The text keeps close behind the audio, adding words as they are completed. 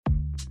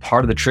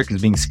part of the trick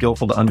is being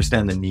skillful to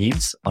understand the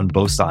needs on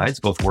both sides,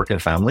 both work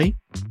and family,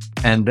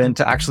 and then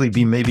to actually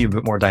be maybe a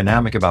bit more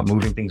dynamic about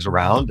moving things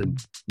around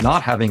and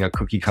not having a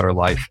cookie cutter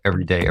life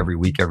every day, every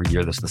week, every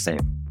year that's the same.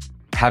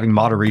 Having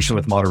moderation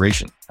with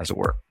moderation, as it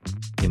were.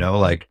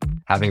 Like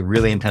having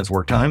really intense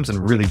work times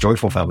and really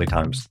joyful family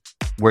times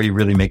where you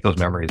really make those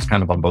memories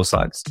kind of on both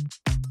sides.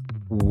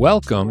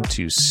 Welcome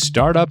to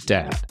Startup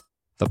Dad,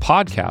 the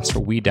podcast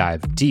where we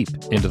dive deep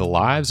into the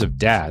lives of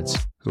dads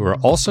who are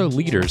also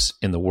leaders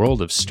in the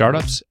world of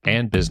startups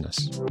and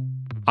business.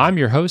 I'm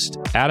your host,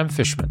 Adam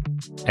Fishman,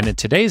 and in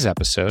today's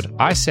episode,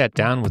 I sat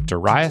down with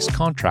Darius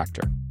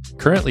Contractor,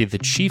 currently the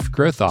Chief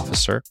Growth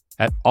Officer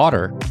at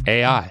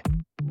Otter.ai.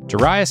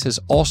 Darius has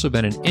also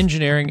been an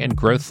engineering and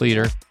growth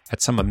leader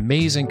at some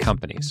amazing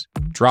companies,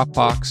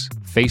 Dropbox,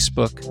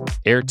 Facebook,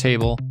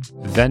 Airtable,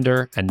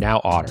 Vendor, and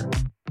now Otter.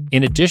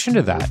 In addition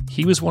to that,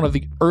 he was one of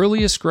the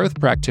earliest growth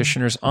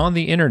practitioners on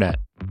the internet.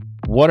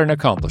 What an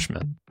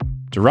accomplishment.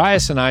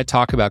 Darius and I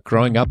talk about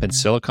growing up in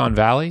Silicon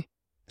Valley,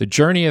 the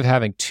journey of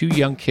having two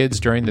young kids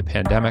during the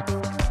pandemic,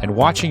 and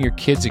watching your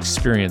kids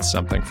experience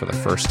something for the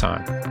first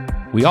time.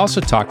 We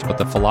also talked about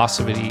the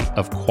philosophy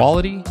of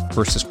quality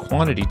versus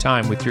quantity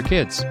time with your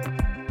kids,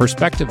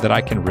 perspective that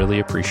I can really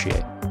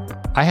appreciate.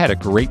 I had a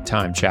great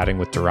time chatting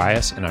with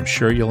Darius, and I'm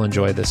sure you'll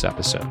enjoy this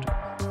episode.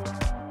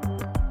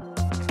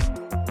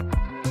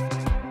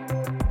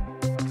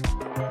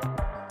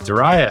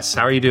 Darius,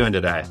 how are you doing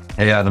today?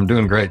 Hey, Adam, I'm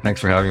doing great.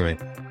 Thanks for having me.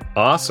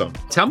 Awesome.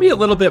 Tell me a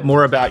little bit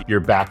more about your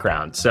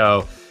background.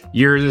 So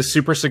you're the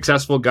super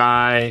successful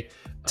guy,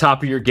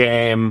 top of your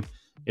game,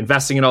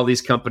 investing in all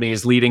these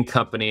companies, leading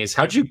companies.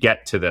 How'd you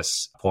get to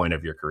this point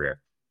of your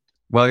career?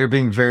 Well, you're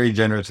being very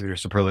generous with your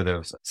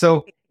superlatives.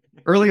 So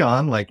early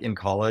on, like in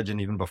college and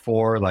even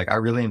before, like I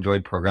really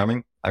enjoyed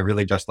programming. I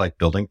really just liked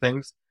building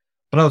things,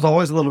 but I was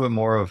always a little bit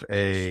more of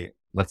a,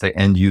 let's say,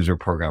 end user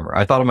programmer.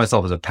 I thought of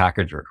myself as a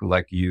packager who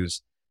liked to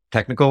use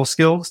technical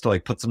skills to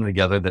like put something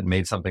together that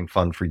made something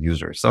fun for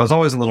users. So I was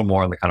always a little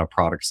more on the kind of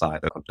product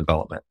side of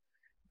development.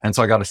 And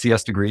so I got a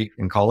CS degree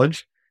in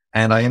college,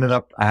 and I ended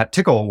up at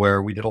Tickle,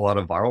 where we did a lot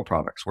of viral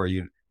products where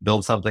you'd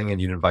build something and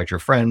you'd invite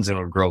your friends and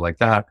it would grow like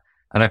that.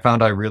 And I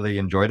found I really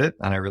enjoyed it,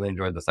 and I really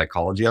enjoyed the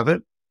psychology of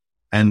it.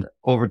 And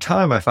over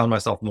time, I found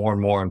myself more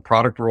and more in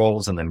product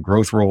roles and then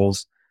growth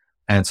roles.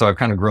 And so I've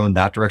kind of grown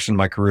that direction in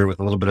my career with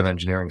a little bit of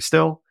engineering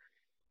still.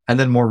 And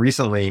then more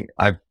recently,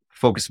 I've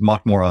focused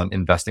much more on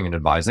investing and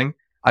advising.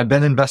 I've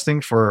been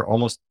investing for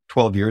almost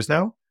 12 years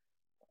now,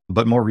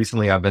 but more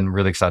recently, I've been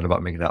really excited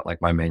about making that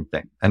like my main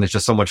thing. And it's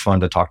just so much fun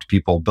to talk to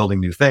people, building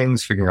new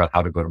things, figuring out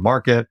how to go to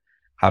market,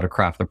 how to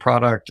craft the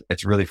product.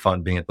 It's really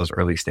fun being at those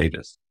early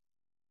stages.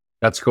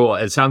 That's cool.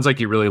 It sounds like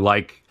you really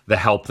like the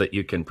help that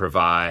you can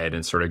provide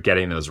and sort of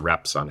getting those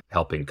reps on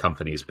helping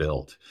companies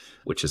build,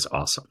 which is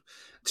awesome.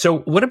 So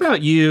what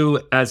about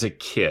you as a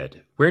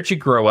kid? Where'd you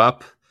grow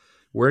up?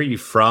 Where are you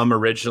from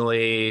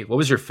originally? What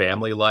was your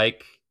family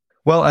like?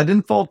 Well, I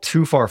didn't fall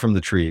too far from the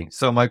tree.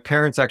 So my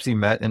parents actually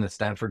met in a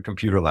Stanford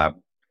computer lab,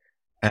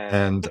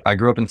 and I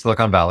grew up in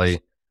Silicon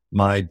Valley.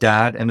 My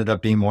dad ended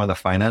up being more on the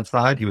finance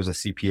side. He was a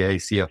CPA,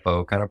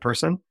 CFO kind of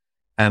person.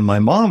 And my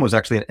mom was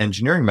actually an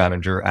engineering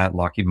manager at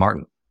Lockheed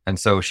Martin. And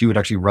so she would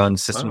actually run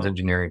systems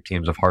engineering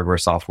teams of hardware,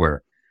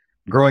 software.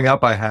 Growing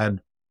up, I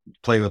had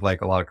played with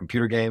like a lot of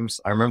computer games.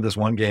 I remember this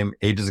one game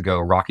ages ago,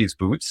 Rocky's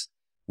Boots,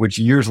 which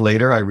years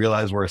later I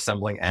realized were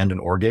assembling and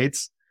OR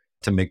gates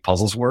to make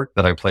puzzles work,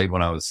 that I played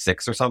when I was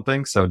 6 or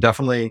something. So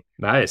definitely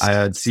nice. I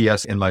had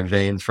CS in my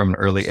veins from an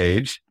early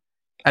age.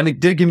 And it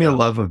did give me a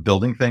love of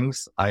building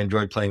things. I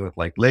enjoyed playing with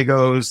like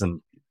Legos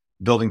and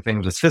building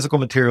things with physical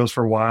materials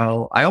for a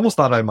while. I almost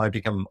thought I might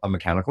become a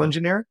mechanical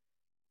engineer.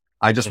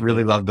 I just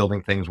really love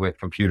building things with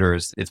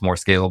computers. It's more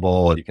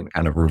scalable. You can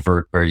kind of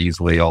revert very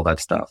easily, all that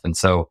stuff. And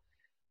so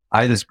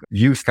I just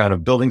youth kind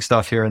of building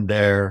stuff here and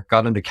there,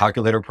 got into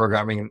calculator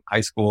programming in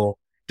high school,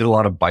 did a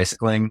lot of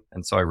bicycling.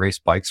 And so I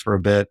raced bikes for a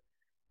bit.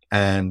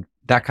 And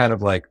that kind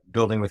of like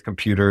building with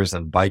computers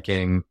and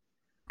biking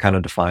kind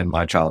of defined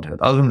my childhood.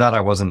 Other than that,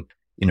 I wasn't,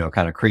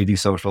 kind of crazy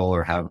social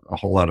or have a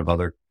whole lot of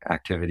other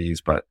activities,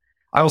 but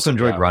I also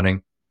enjoyed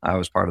running. I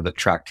was part of the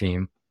track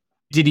team.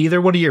 Did either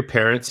one of your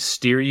parents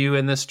steer you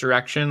in this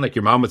direction? Like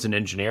your mom was an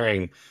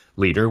engineering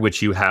leader,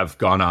 which you have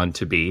gone on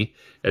to be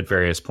at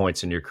various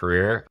points in your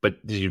career, but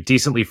you're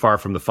decently far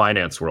from the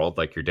finance world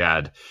like your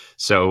dad.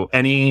 So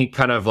any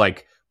kind of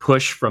like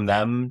push from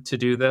them to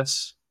do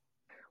this?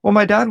 Well,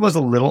 my dad was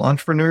a little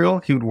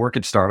entrepreneurial. He would work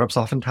at startups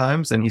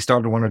oftentimes, and he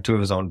started one or two of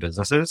his own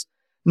businesses.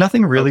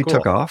 Nothing really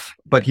took off,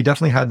 but he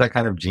definitely had that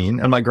kind of gene.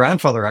 And my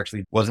grandfather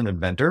actually was an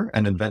inventor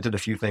and invented a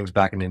few things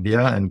back in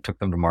India and took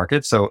them to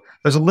market. So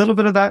there's a little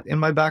bit of that in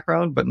my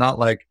background, but not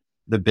like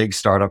the big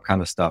startup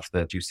kind of stuff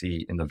that you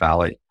see in the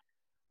Valley.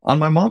 On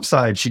my mom's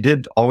side, she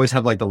did always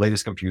have like the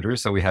latest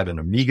computers. So we had an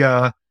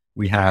Amiga,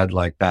 we had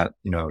like that,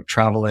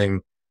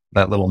 traveling,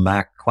 that little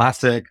Mac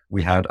Classic.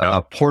 We had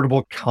a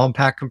portable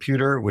compact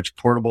computer, which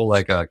portable,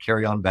 like a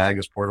carry-on bag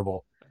is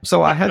portable.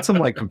 So I had some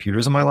like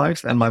computers in my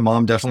life, and my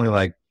mom definitely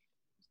like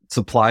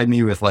supplied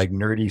me with like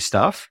nerdy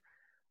stuff.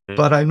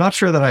 But I'm not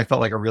sure that I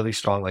felt like a really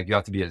strong, like you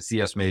have to be a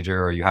CS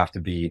major or you have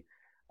to be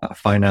a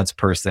finance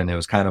person. It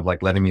was kind of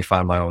like letting me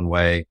find my own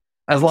way,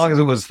 as long as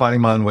it was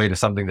finding my own way to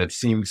something that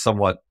seemed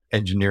somewhat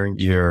engineering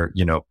gear,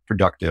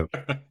 productive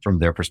from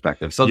their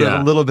perspective. So there's a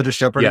Yeah. little bit of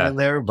shepherding Yeah. in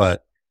there,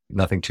 but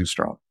nothing too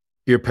strong.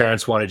 Your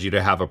parents wanted you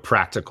to have a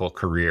practical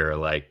career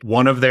like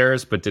one of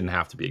theirs, but didn't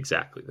have to be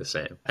exactly the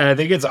same. And I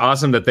think it's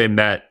awesome that they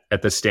met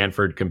at the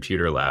Stanford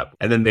Computer Lab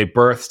and then they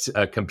birthed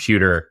a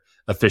computer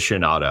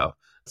aficionado.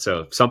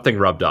 So something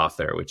rubbed off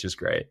there, which is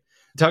great.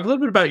 Talk a little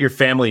bit about your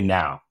family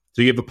now.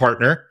 So you have a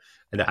partner,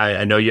 and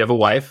I know you have a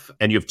wife,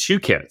 and you have two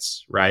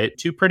kids, right?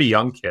 Two pretty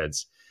young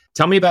kids.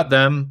 Tell me about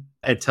them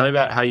and tell me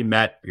about how you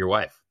met your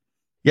wife.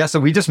 Yeah, so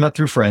we just met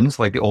through friends,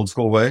 like the old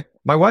school way.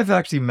 My wife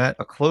actually met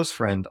a close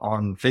friend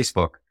on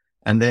Facebook,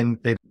 and then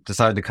they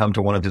decided to come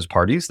to one of his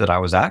parties that I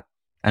was at.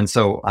 And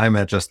so I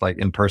met just like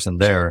in person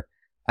there.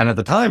 And at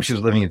the time, she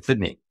was living in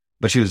Sydney,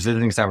 but she was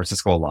visiting San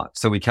Francisco a lot.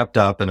 So we kept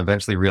up and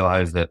eventually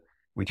realized that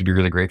we could be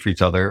really great for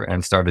each other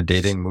and started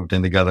dating, moved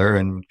in together,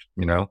 and,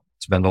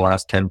 it's been the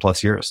last 10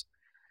 plus years.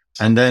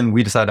 And then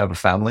we decided to have a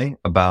family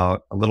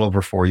about a little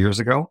over 4 years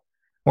ago,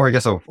 or I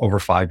guess over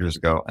 5 years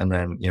ago. And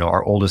then,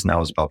 our oldest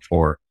now is about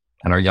 4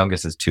 and our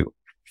youngest is 2,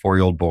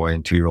 4-year-old boy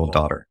and 2-year-old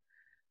daughter,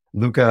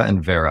 Luca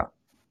and Vera.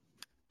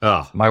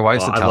 Oh, My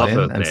wife's well, I love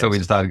Italian. those And so we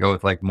names. decided to go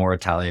with like more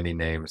Italian-y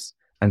names.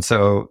 And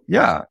so,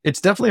 yeah,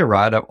 it's definitely a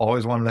ride. I've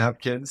always wanted to have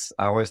kids.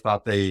 I always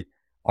thought they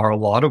are a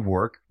lot of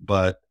work,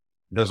 but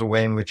there's a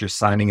way in which you're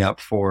signing up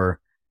for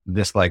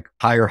this like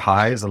higher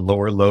highs and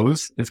lower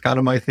lows is kind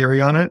of my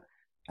theory on it.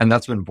 And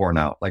that's been borne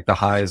out. Like the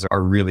highs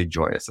are really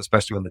joyous,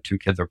 especially when the two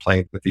kids are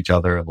playing with each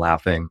other and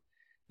laughing.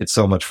 It's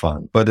so much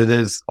fun, but it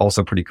is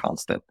also pretty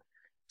constant.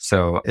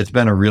 So it's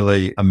been a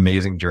really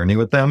amazing journey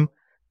with them.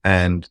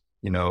 And,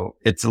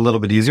 it's a little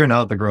bit easier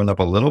now that they're grown up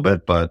a little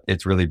bit, but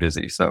it's really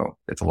busy. So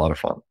it's a lot of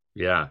fun.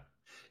 Yeah.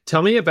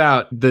 Tell me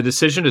about the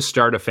decision to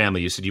start a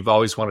family. You said you've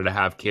always wanted to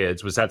have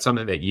kids. Was that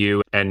something that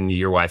you and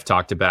your wife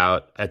talked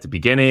about at the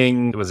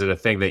beginning? Was it a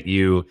thing that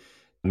you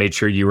made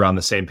sure you were on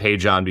the same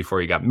page on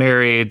before you got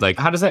married? Like,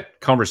 how does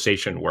that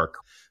conversation work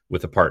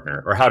with a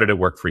partner, or how did it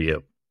work for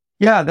you?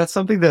 Yeah, that's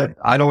something that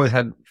I'd always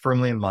had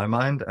firmly in my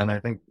mind. And I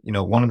think,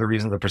 one of the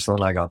reasons that Priscilla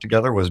and I got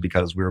together was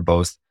because we were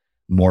both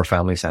more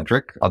family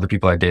centric. Other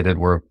people I dated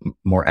were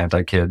more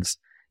anti-kids.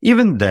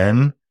 Even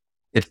then,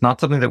 it's not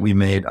something that we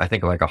made, I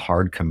think, like a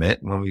hard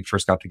commit when we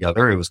first got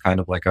together. It was kind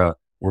of like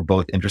we're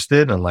both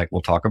interested and like,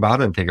 we'll talk about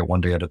it and take it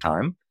one day at a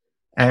time.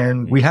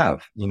 And we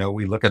have,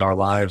 we look at our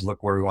lives,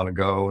 look where we want to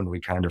go, and we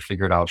kind of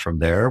figure it out from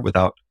there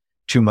without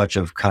too much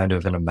of kind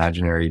of an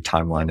imaginary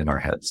timeline in our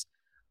heads.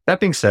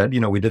 That being said,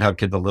 we did have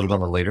kids a little bit on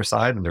the later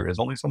side, and there is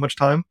only so much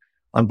time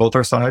on both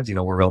our sides.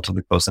 We're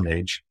relatively close in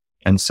age.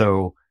 And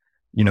so,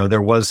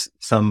 there was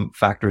some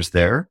factors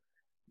there.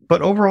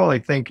 But overall, I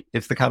think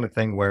it's the kind of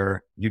thing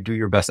where you do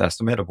your best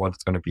estimate of what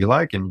it's going to be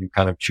like and you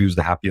kind of choose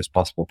the happiest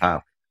possible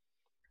path.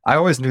 I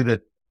always knew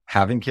that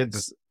having kids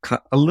is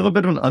a little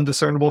bit of an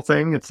undiscernible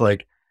thing. It's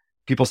like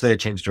people say it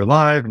changed your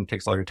life and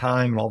takes all your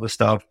time and all this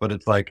stuff, but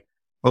it's like,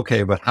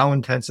 okay, but how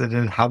intense it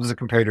is? How does it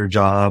compare to your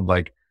job?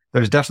 Like,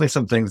 there's definitely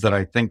some things that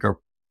I think are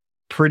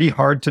pretty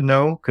hard to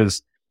know,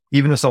 because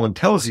even if someone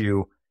tells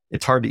you,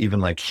 it's hard to even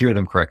like hear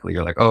them correctly.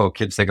 You're like, oh,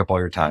 kids take up all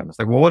your time. It's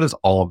like, well, what does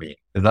all mean?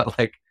 Is that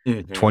like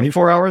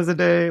 24 hours a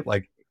day,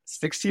 like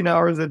 16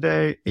 hours a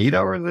day, 8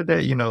 hours a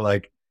day,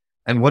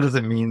 and what does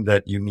it mean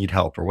that you need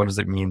help? Or what does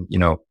it mean?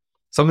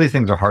 Some of these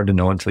things are hard to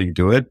know until you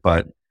do it.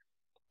 But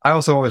I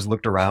also always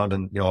looked around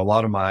and, a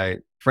lot of my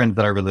friends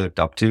that I really looked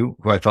up to,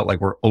 who I felt like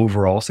were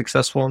overall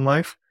successful in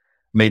life,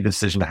 made the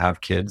decision to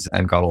have kids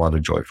and got a lot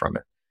of joy from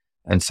it.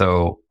 And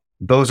so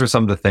those are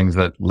some of the things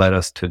that led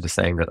us to just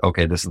saying that,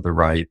 okay, this is the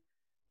right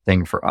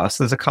thing for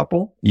us as a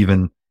couple,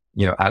 even,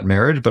 at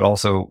marriage, but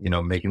also,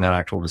 making that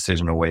actual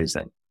decision a ways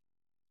in.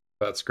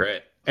 That's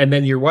great. And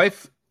then your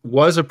wife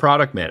was a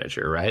product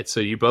manager, right? So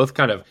you both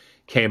kind of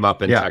came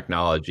up in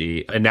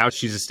technology, and now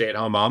she's a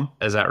stay-at-home mom.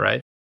 Is that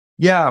right?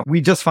 Yeah,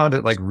 we just found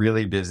it like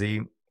really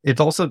busy.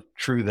 It's also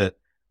true that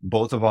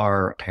both of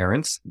our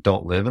parents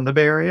don't live in the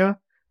Bay Area.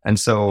 And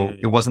so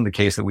it wasn't the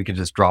case that we could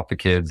just drop the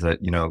kids at,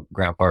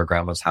 grandpa or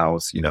grandma's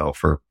house,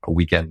 for a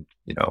weekend,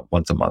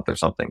 once a month or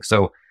something.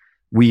 So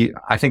we,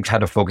 I think, had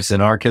to focus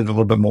in on our kids a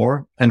little bit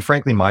more. And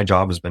frankly, my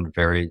job has been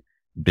very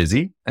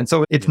busy. And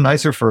so it's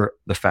nicer for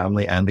the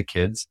family and the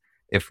kids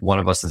if one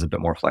of us is a bit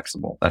more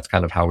flexible. That's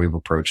kind of how we've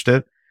approached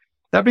it.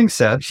 That being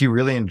said, she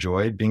really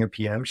enjoyed being a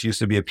PM. She used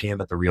to be a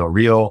PM at the Real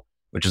Real,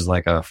 which is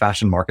like a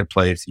fashion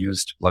marketplace,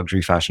 used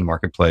luxury fashion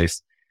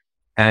marketplace.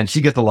 And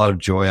she gets a lot of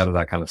joy out of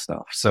that kind of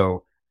stuff.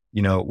 So,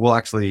 we'll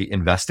actually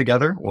invest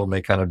together. We'll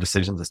make kind of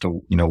decisions as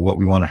to, what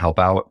we want to help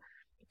out.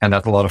 And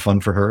that's a lot of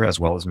fun for her as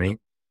well as me.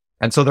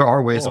 And so there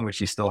are ways in which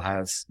she still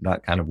has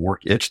that kind of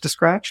work itch to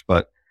scratch.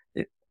 But,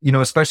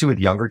 especially with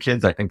younger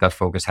kids, I think that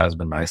focus has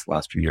been nice the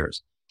last few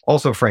years.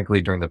 Also,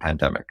 frankly, during the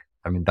pandemic,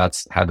 I mean,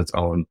 that's had its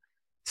own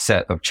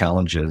set of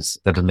challenges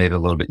that have made it a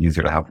little bit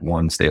easier to have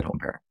one stay-at-home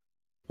parent.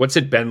 What's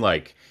it been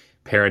like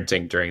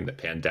parenting during the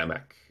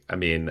pandemic? I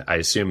mean, I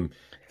assume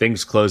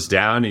things close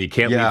down and you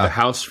can't leave the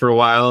house for a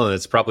while, and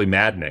it's probably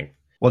maddening.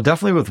 Well,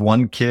 definitely with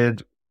one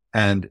kid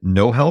and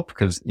no help,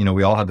 because,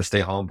 we all had to stay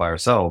home by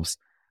ourselves.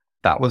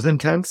 That was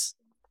intense.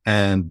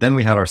 And then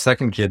we had our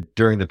second kid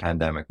during the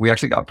pandemic. We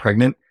actually got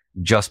pregnant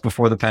just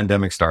before the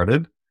pandemic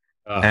started.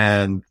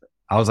 And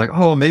I was like,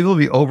 oh, maybe it'll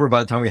be over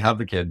by the time we have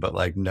the kid. But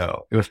like,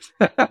 no, it was,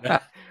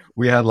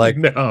 we had like,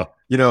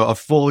 a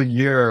full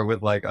year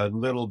with like a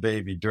little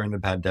baby during the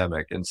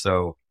pandemic. And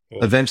so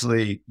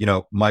eventually,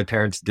 my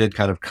parents did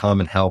kind of come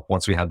and help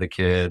once we had the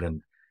kid.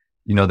 And,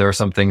 there were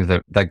some things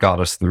that got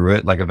us through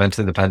it. Like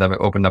eventually the pandemic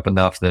opened up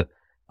enough that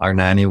our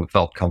nanny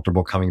felt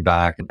comfortable coming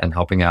back and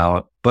helping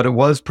out. But it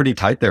was pretty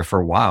tight there for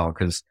a while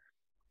because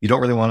you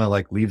don't really want to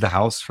like leave the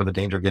house for the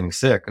danger of getting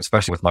sick,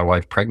 especially with my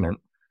wife pregnant.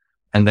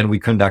 And then we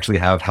couldn't actually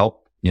have help,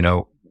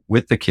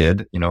 with the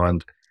kid,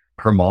 and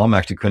her mom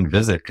actually couldn't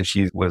visit because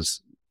she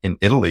was in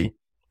Italy.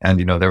 And,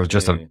 there was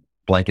just a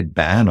blanket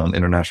ban on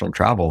international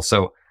travel.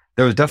 So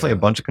there was definitely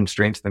a bunch of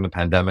constraints in the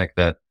pandemic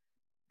that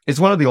it's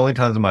one of the only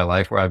times in my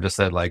life where I've just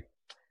said like,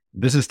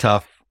 this is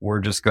tough.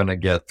 We're just going to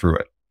get through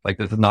it. Like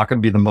this is not going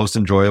to be the most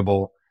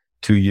enjoyable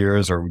 2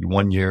 years or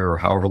 1 year or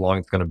however long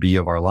it's going to be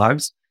of our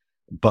lives,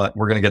 but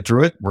we're going to get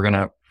through it. We're going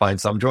to find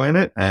some joy in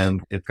it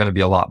and it's going to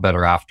be a lot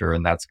better after.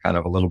 And that's kind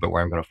of a little bit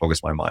where I'm going to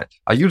focus my mind.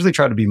 I usually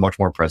try to be much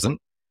more present,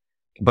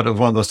 but it was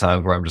one of those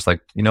times where I'm just like,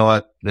 you know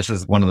what? This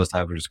is one of those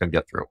times we're just going to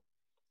get through.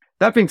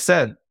 That being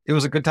said, it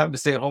was a good time to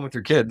stay at home with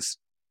your kids.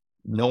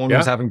 No one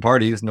was having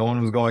parties. No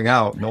one was going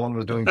out. No one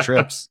was doing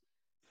trips.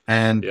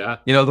 And,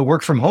 the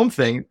work from home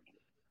thing,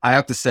 I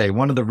have to say,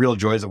 one of the real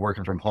joys of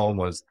working from home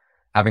was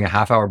having a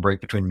half-hour break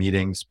between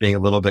meetings, being a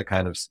little bit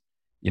kind of,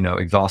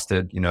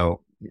 exhausted,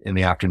 in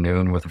the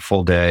afternoon with a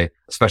full day,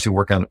 especially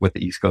working with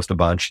the East Coast a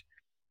bunch,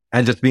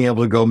 and just being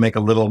able to go make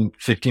a little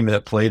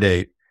 15-minute play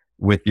date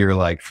with your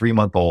like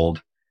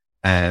 3-month-old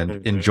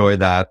and enjoy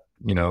that,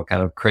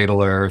 kind of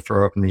cradle her, throw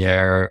her up in the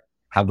air,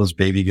 have those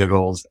baby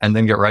giggles, and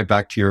then get right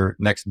back to your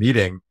next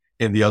meeting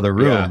in the other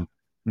room. Yeah.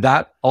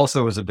 That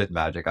also was a bit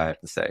magic, I have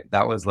to say.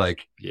 That was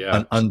like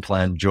an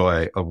unplanned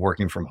joy of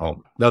working from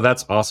home. No,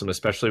 that's awesome,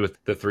 especially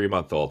with the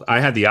 3-month-old. I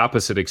had the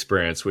opposite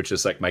experience, which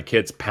is like my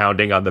kids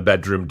pounding on the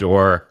bedroom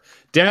door.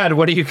 Dad,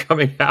 when are you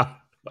coming out?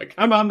 Like,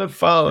 I'm on the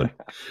phone.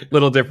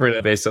 Little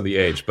different based on the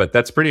age, but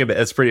that's pretty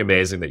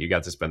amazing that you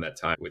got to spend that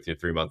time with your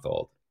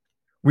 3-month-old.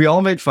 We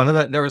all made fun of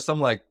that. There was some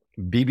like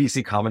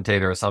BBC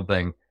commentator or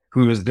something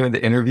who was doing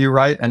the interview,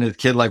 right? And his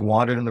kid like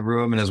wandered in the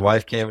room and his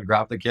wife came and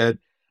grabbed the kid.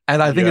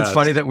 And I think it's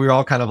funny that we were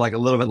all kind of like a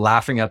little bit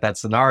laughing at that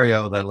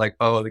scenario that like,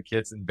 oh, the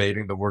kid's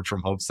invading the work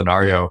from home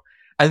scenario.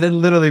 And then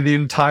literally the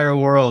entire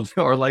world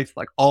or like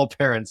all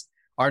parents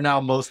are now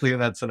mostly in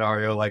that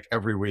scenario like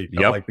every week.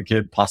 Of, like the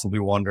kid possibly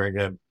wandering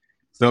in.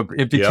 So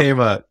it became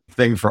a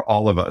thing for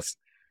all of us.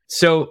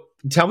 So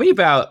tell me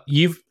about,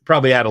 you've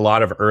probably had a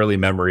lot of early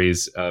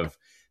memories of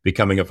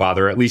becoming a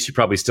father. At least you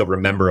probably still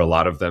remember a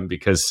lot of them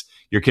because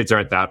your kids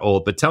aren't that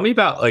old. But tell me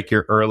about like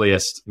your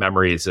earliest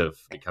memories of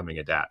becoming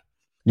a dad.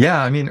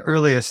 Yeah, I mean,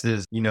 earliest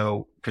is,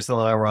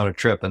 Priscilla and I were on a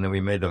trip and then we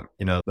made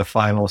the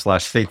final /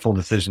 fateful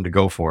decision to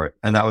go for it.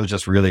 And that was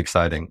just really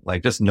exciting.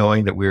 Like just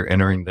knowing that we were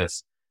entering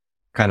this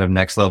kind of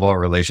next level of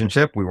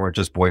relationship. We weren't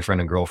just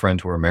boyfriend and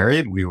girlfriend who were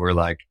married. We were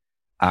like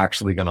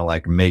actually going to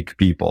like make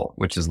people,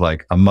 which is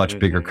like a much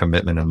bigger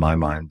commitment in my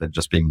mind than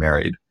just being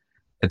married.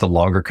 It's a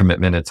longer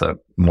commitment. It's a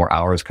more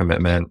hours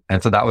commitment.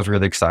 And so that was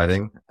really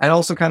exciting. And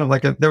also kind of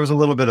like there was a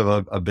little bit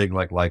of a big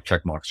like life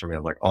check marks for me.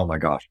 I'm like, oh my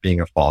gosh,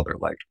 being a father,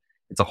 like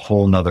it's a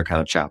whole nother kind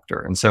of chapter.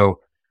 And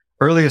so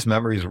earliest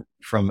memories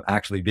from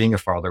actually being a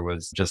father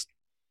was just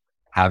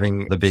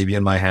having the baby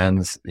in my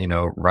hands,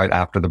 right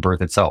after the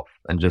birth itself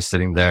and just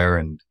sitting there.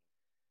 And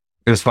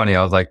it was funny.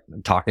 I was like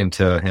talking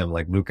to him,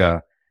 like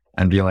Luca,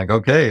 and being like,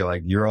 okay,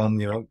 like you're on,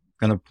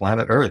 kind of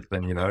planet Earth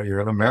and,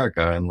 you're in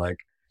America and like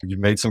you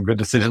made some good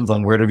decisions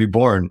on where to be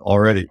born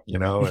already,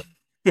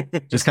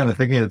 just kind of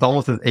thinking it's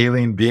almost an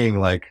alien being,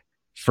 like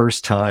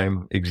first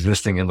time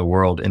existing in the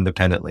world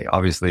independently.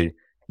 Obviously,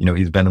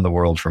 he's been in the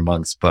world for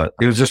months, but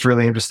it was just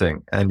really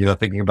interesting. And,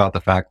 thinking about the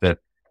fact that,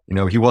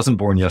 he wasn't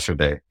born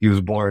yesterday, he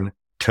was born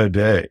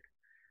today.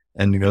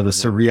 And, the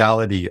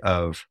surreality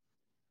of,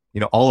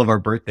 all of our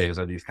birthdays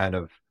are these kind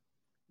of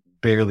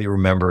barely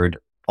remembered,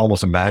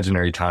 almost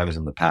imaginary times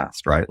in the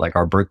past, right? Like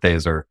our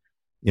birthdays are,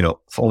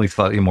 only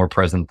slightly more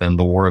present than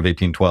the War of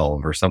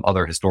 1812 or some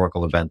other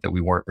historical event that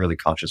we weren't really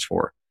conscious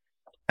for.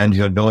 And,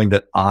 knowing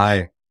that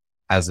I,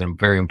 as a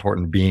very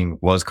important being,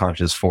 was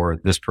conscious for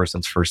this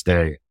person's first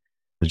day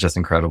is just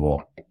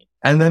incredible.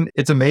 And then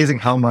it's amazing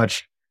how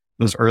much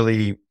those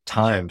early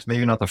times,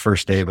 maybe not the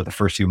first day, but the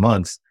first few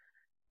months,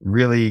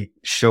 really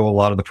show a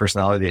lot of the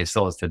personality he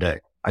still is today.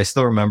 I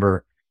still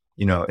remember,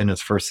 in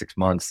his first 6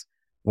 months,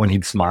 when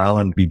he'd smile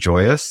and be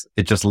joyous,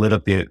 it just lit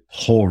up the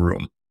whole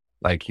room.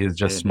 Like his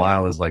just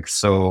smile is like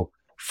so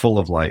full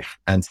of life,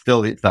 and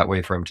still it's that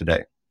way for him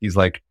today. He's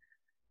like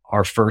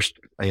our first,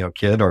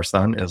 kid, our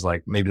son is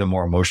like maybe the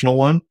more emotional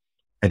one.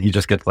 And he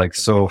just gets like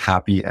so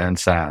happy and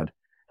sad.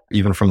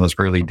 Even from those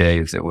early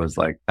days, it was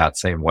like that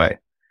same way.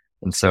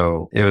 And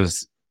so it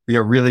was,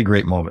 really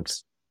great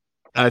moments.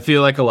 I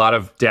feel like a lot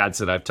of dads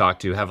that I've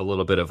talked to have a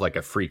little bit of like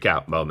a freak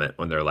out moment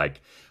when they're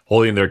like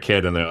holding their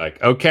kid and they're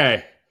like,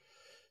 okay,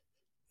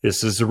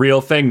 this is a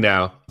real thing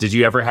now. Did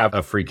you ever have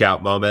a freak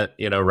out moment,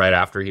 right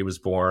after he was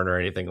born or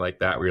anything like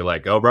that, where you're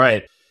like, oh,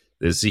 right,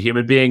 this is a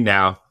human being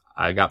now.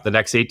 I got the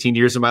next 18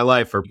 years of my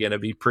life are going to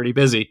be pretty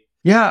busy.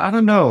 Yeah, I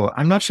don't know.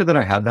 I'm not sure that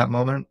I had that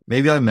moment.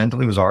 Maybe I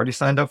mentally was already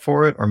signed up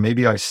for it, or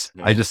maybe I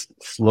just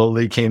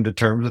slowly came to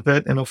terms with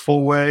it in a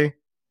full way.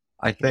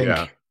 I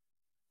think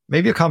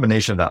maybe a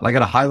combination of that. Like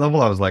at a high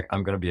level, I was like,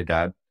 I'm going to be a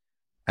dad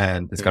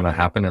and it's going to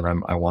happen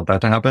and I want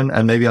that to happen.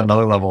 And maybe on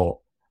another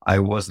level, I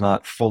was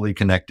not fully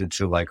connected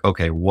to like,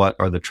 okay, what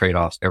are the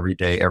trade-offs every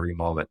day, every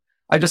moment?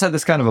 I just had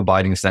this kind of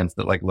abiding sense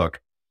that like,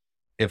 look,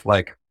 if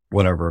like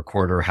whatever, a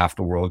quarter, half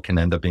the world can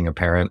end up being a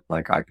parent,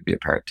 like I could be a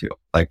parent too.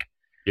 Like,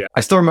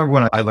 I still remember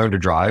when I learned to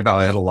drive,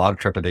 I had a lot of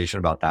trepidation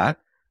about that.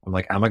 I'm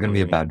like, am I going to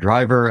be a bad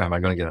driver? Am I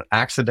going to get an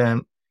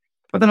accident?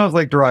 But then I was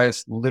like,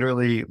 Darius,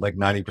 literally like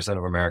 90%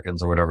 of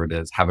Americans or whatever it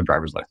is have a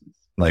driver's license.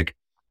 Like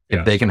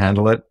if they can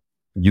handle it,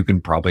 you can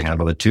probably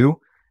handle it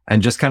too.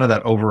 And just kind of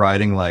that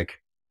overriding,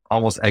 like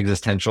almost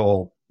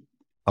existential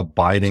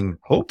abiding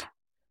hope.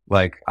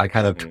 Like I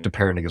kind of took to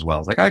parenting as well.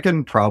 It's like, I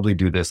can probably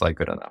do this like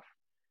good enough.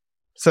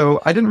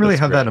 So I didn't really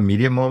have that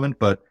immediate moment,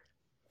 but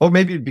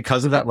maybe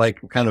because of that,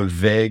 like kind of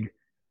vague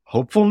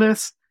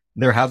hopefulness,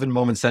 there have been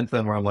moments since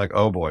then where I'm like,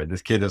 oh boy,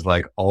 this kid is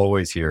like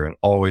always here and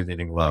always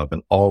needing love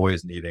and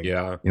always needing,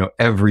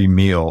 every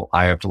meal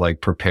I have to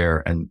like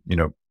prepare and,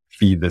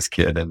 feed this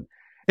kid. And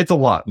it's a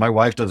lot. My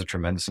wife does a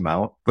tremendous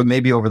amount, but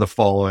maybe over the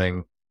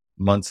following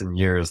months and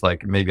years,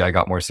 like maybe I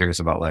got more serious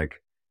about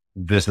like,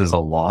 this is a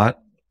lot.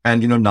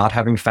 And, not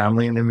having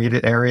family in the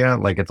immediate area,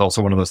 like it's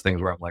also one of those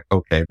things where I'm like,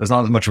 okay, there's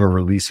not as much of a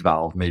release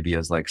valve maybe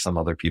as like some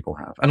other people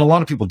have. And a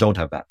lot of people don't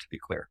have that, to be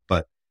clear.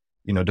 But,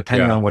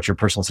 depending on what your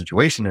personal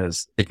situation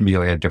is, it can be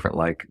like a different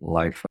like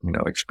life,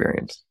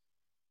 experience.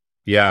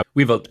 Yeah.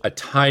 We have a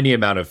tiny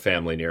amount of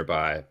family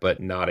nearby, but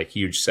not a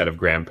huge set of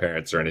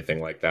grandparents or anything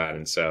like that.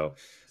 And so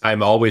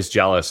I'm always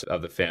jealous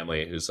of the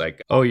family who's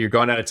like, oh, you're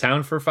going out of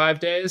town for 5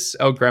 days?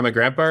 Oh, grandma,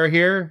 grandpa are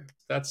here?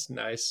 That's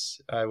nice.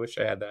 I wish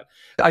I had that.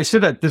 I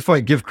should at this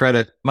point give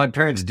credit. My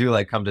parents do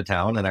like come to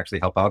town and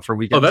actually help out for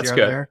weekends. Oh, that's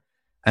good. There.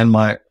 And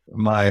my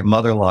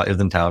mother-in-law is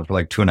in town for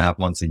like 2.5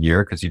 months a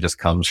year because she just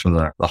comes from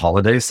the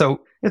holidays. So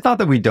it's not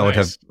that we don't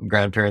have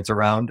grandparents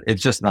around.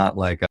 It's just not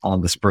like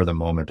on the spur of the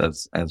moment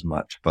as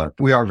much. But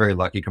we are very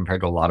lucky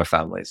compared to a lot of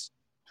families.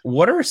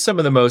 What are some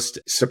of the most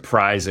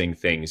surprising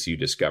things you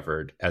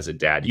discovered as a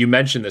dad? You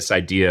mentioned this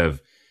idea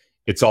of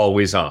it's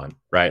always on,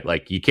 right?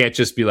 Like you can't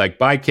just be like,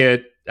 bye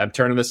kid, I'm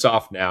turning this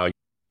off now.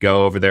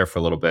 Go over there for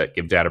a little bit,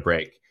 give dad a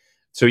break.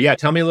 So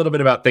tell me a little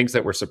bit about things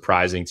that were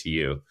surprising to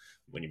you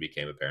when you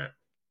became a parent.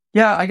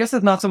 Yeah, I guess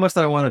it's not so much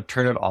that I want to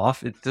turn it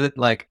off. It's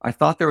like, I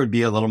thought there would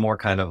be a little more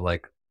kind of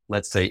like,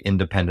 let's say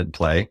independent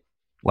play,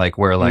 like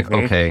where like,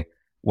 okay,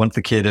 once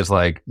the kid is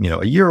like,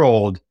 a year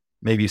old,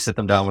 maybe you sit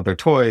them down with their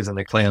toys and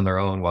they play on their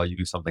own while you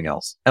do something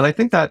else. And I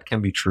think that can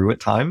be true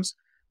at times,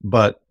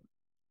 but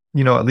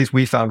at least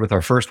we found with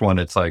our first one,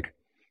 it's like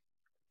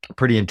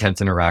pretty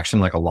intense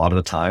interaction, like a lot of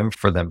the time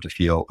for them to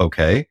feel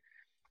okay.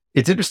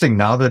 It's interesting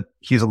now that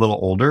he's a little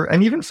older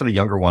and even for the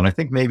younger one, I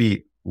think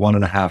maybe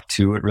 1.5,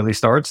 2, it really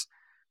starts.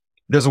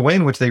 There's a way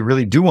in which they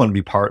really do want to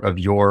be part of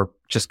your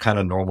just kind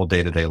of normal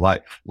day-to-day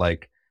life.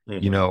 Like,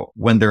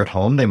 when they're at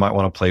home, they might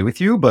want to play with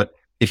you, but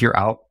if you're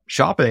out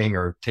shopping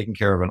or taking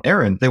care of an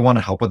errand, they want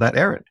to help with that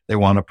errand. They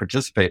want to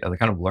participate and they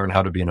kind of learn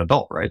how to be an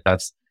adult, right?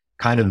 That's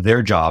kind of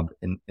their job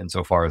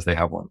insofar as they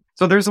have one.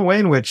 So there's a way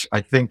in which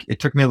I think it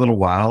took me a little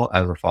while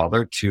as a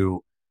father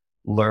to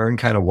learn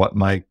kind of what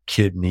my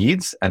kid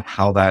needs and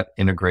how that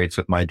integrates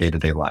with my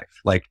day-to-day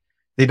life. Like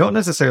they don't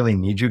necessarily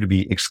need you to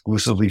be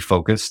exclusively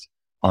focused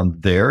on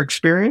their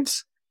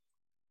experience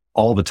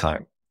all the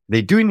time.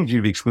 They do need you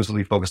to be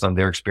exclusively focused on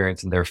their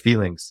experience and their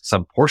feelings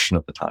some portion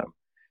of the time.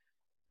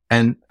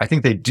 And I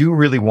think they do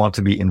really want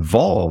to be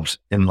involved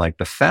in like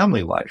the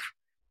family life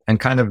and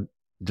kind of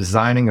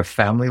designing a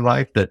family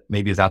life that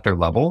maybe is at their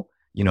level,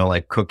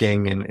 like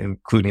cooking and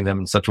including them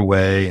in such a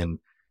way and,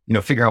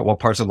 figure out what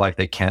parts of life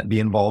they can't be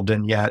involved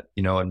in yet,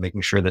 and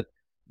making sure that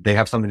they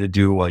have something to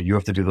do while you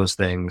have to do those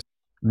things.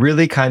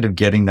 Really kind of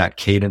getting that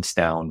cadence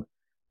down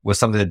was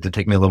something that did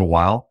take me a little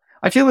while.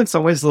 I feel in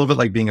some ways a little bit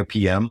like being a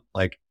PM,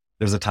 like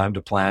there's a time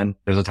to plan,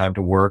 there's a time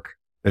to work,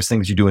 there's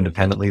things you do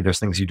independently, there's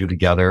things you do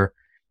together.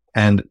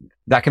 And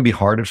that can be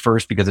hard at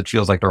first because it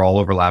feels like they're all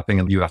overlapping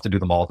and you have to do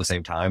them all at the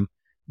same time.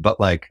 But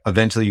like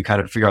eventually you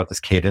kind of figure out this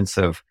cadence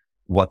of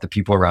what the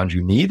people around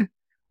you need.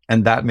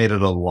 And that made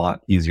it a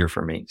lot easier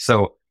for me.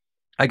 So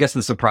I guess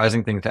the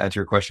surprising thing, to answer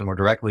your question more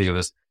directly,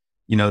 was,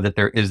 that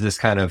there is this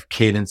kind of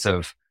cadence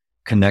of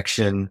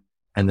connection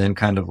and then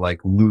kind of like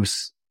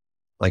loose,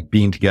 like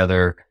being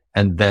together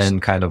and then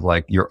kind of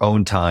like your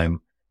own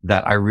time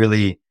that I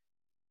really,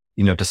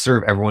 to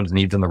serve everyone's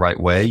needs in the right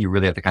way, you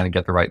really have to kind of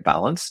get the right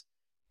balance.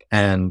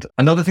 And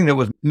another thing that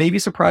was maybe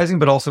surprising,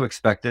 but also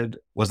expected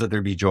was that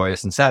there'd be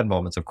joyous and sad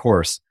moments, of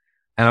course.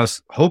 And I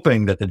was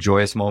hoping that the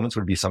joyous moments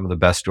would be some of the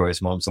best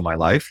joyous moments of my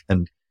life.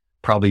 And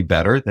probably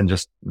better than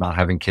just not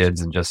having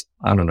kids and just,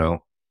 I don't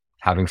know,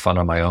 having fun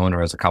on my own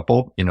or as a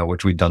couple,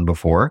 which we'd done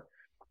before.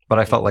 But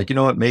I felt like, you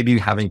know what, maybe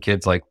having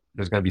kids, like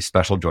there's going to be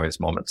special, joyous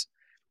moments.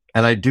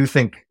 And I do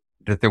think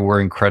that there were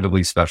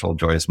incredibly special,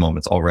 joyous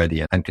moments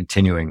already and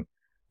continuing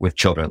with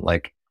children,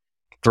 like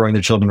throwing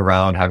the children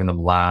around, having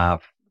them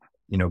laugh,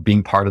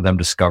 being part of them,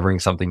 discovering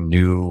something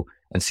new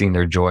and seeing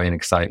their joy and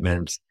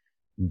excitement,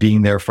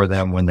 being there for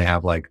them when they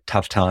have like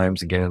tough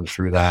times and getting them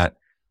through that.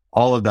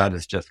 All of that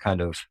is just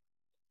kind of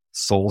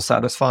soul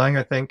satisfying,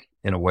 I think,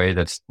 in a way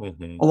that's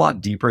a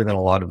lot deeper than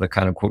a lot of the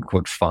kind of quote,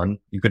 quote, fun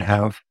you could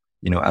have,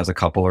 as a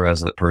couple or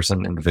as a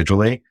person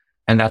individually.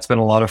 And that's been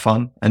a lot of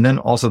fun. And then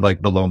also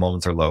like the low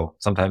moments are low.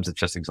 Sometimes it's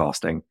just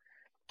exhausting.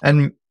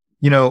 And,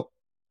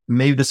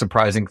 maybe the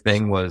surprising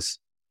thing was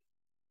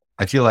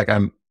I feel like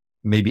I'm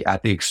maybe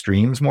at the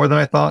extremes more than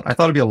I thought. I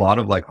thought it'd be a lot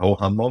of like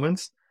ho-hum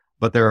moments,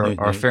 but there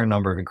are a fair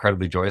number of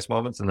incredibly joyous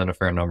moments and then a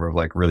fair number of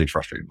like really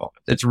frustrating moments.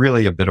 It's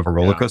really a bit of a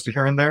roller coaster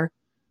here and there.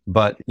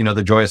 But,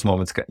 the joyous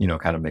moments,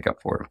 kind of make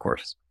up for it, of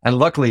course. And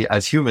luckily,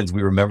 as humans,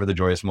 we remember the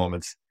joyous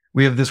moments.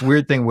 We have this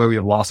weird thing where we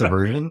have loss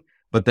aversion,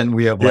 but then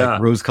we have like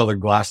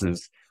rose-colored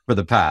glasses for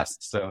the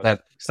past. So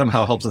that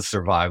somehow helps us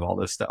survive all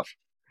this stuff.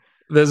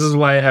 This is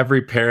why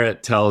every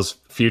parent tells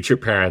future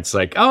parents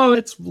like, oh,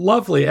 it's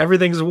lovely,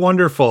 everything's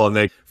wonderful. And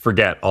they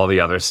forget all the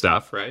other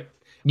stuff, right?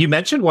 You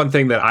mentioned one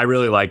thing that I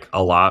really like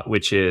a lot,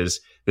 which is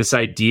this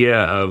idea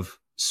of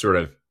sort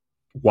of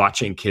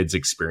watching kids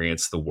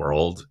experience the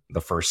world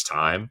the first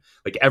time.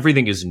 Like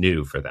everything is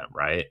new for them,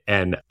 right?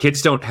 And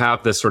kids don't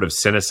have this sort of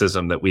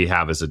cynicism that we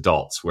have as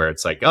adults where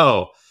it's like,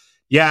 oh,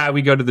 yeah,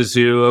 we go to the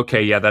zoo.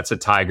 Okay, yeah, that's a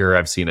tiger.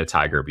 I've seen a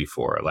tiger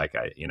before. Like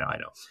I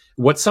know.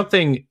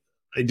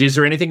 Is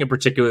there anything in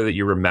particular that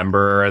you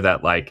remember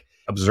that like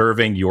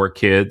observing your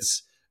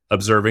kids,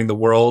 observing the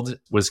world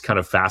was kind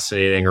of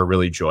fascinating or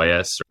really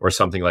joyous or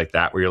something like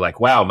that where you're like,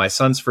 wow, my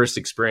son's first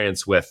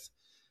experience with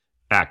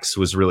X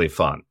was really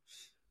fun?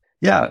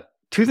 Yeah,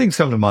 two things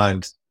come to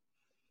mind.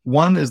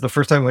 One is the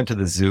first time I went to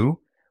the zoo,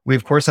 we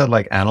of course had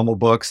like animal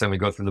books and we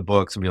go through the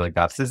books and be like,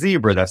 that's the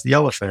zebra, that's the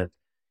elephant.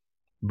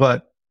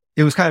 But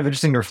it was kind of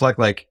interesting to reflect,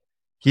 like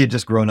he had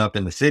just grown up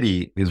in the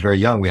city. He was very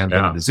young. We hadn't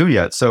been to the zoo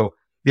yet. So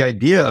the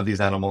idea of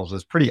these animals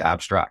was pretty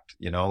abstract,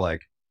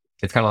 like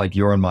it's kind of like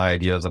your and my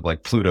ideas of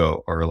like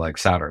Pluto or like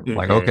Saturn.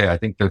 Like, okay, I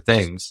think they're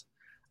things.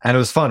 And it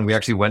was fun. We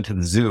actually went to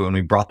the zoo and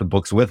we brought the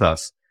books with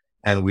us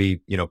and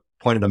we,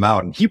 pointed them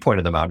out and he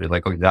pointed them out. He's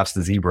like, okay, that's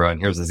the zebra and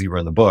here's the zebra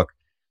in the book.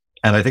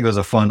 And I think it was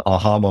a fun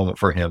aha moment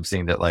for him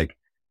seeing that like,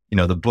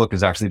 the book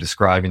is actually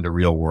describing the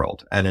real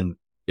world. And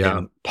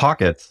in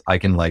pockets, I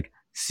can like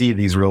see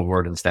these real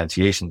world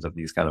instantiations of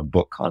these kind of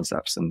book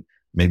concepts. And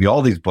maybe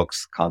all these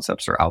books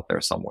concepts are out there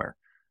somewhere.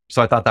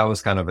 So I thought that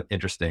was kind of an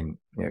interesting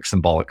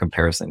symbolic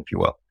comparison, if you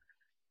will.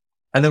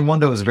 And then one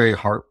that was very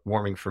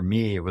heartwarming for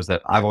me was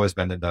that I've always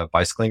been into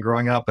bicycling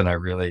growing up and I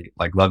really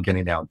like love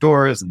getting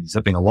outdoors and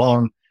zipping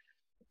along.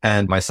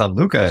 And my son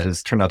Luca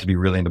has turned out to be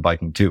really into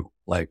biking too.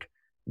 Like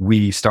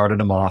we started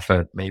him off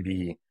at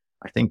maybe,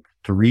 I think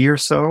 3 or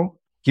so.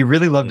 He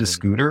really loved his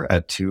scooter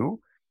at 2.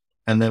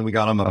 And then we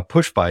got him a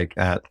push bike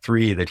at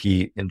 3 that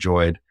he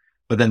enjoyed.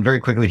 But then very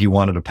quickly he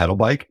wanted a pedal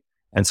bike.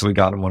 And so we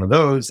got him one of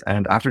those.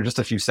 And after just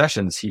a few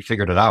sessions, he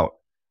figured it out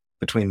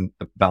between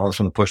the balance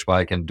from the push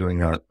bike and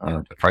doing a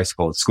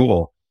tricycle at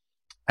school.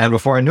 And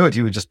before I knew it,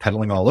 he was just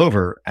pedaling all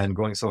over and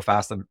going so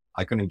fast that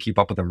I couldn't even keep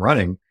up with him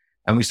running.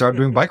 And we started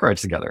doing bike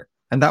rides together.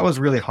 And that was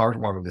really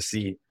heartwarming to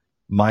see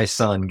my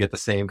son get the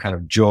same kind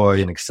of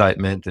joy and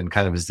excitement and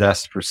kind of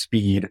zest for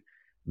speed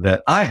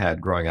that I had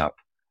growing up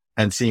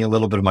and seeing a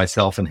little bit of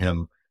myself in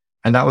him.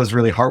 And that was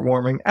really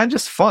heartwarming and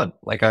just fun.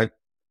 Like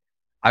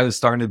I was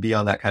starting to be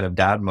on that kind of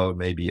dad mode,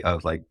 maybe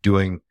of like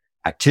doing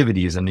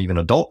activities and even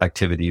adult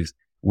activities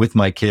with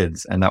my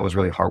kids. And that was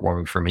really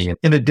heartwarming for me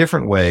in a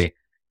different way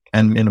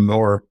and in a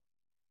more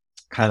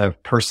kind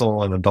of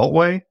personal and adult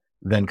way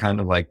than kind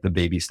of like the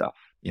baby stuff,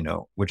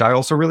 which I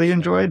also really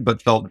enjoyed,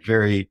 but felt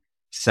very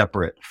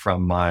separate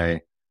from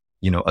my,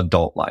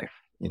 adult life,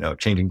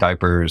 changing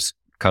diapers,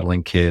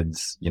 cuddling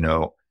kids,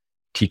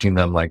 teaching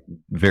them like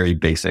very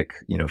basic,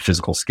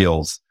 physical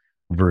skills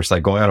versus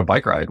like going on a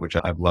bike ride, which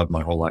I've loved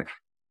my whole life.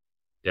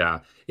 Yeah,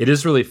 it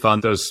is really fun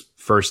those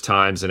first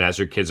times. And as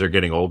your kids are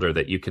getting older,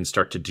 that you can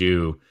start to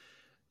do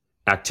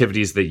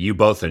activities that you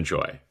both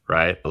enjoy,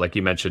 right? Like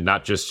you mentioned,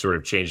 not just sort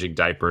of changing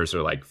diapers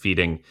or like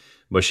feeding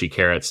mushy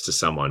carrots to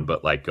someone,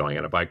 but like going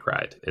on a bike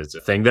ride is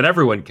a thing that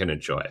everyone can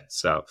enjoy.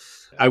 So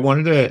I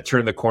wanted to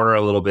turn the corner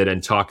a little bit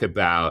and talk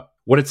about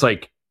what it's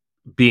like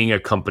being a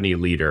company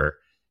leader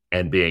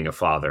and being a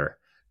father.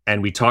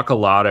 And we talk a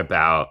lot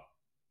about,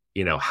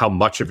 how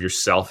much of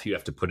yourself you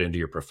have to put into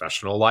your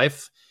professional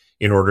life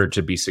in order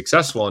to be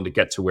successful and to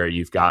get to where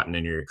you've gotten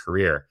in your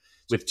career.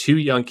 With 2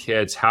 young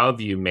kids, how have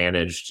you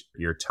managed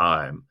your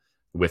time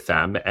with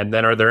them? And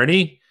then are there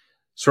any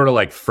sort of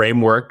like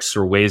frameworks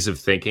or ways of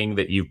thinking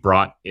that you've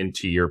brought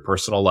into your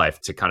personal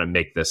life to kind of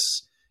make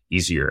this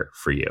easier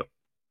for you?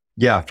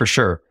 Yeah, for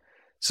sure.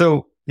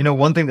 So,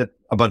 one thing that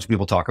a bunch of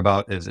people talk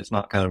about is it's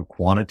not kind of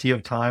quantity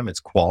of time, it's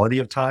quality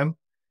of time.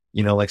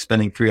 like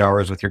spending 3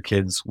 hours with your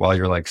kids while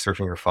you're like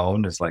surfing your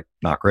phone is like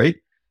not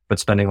great, but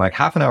spending like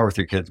half an hour with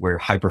your kids where you're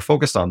hyper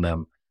focused on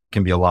them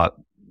can be a lot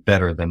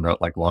better than the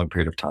like long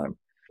period of time.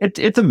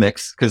 It's a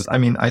mix because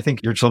I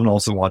think your children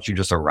also want you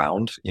just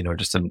around,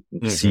 just to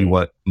see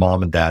what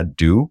mom and dad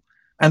do.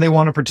 And they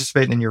want to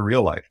participate in your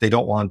real life. They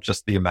don't want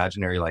just the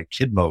imaginary like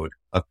kid mode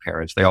of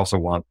parents. They also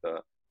want the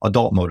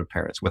adult mode of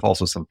parents with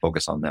also some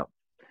focus on them.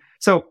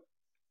 So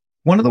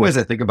one of the ways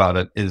I think about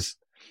it is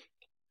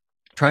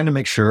trying to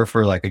make sure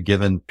for like a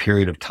given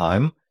period of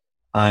time,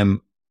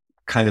 I'm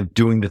kind of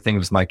doing the things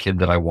with my kid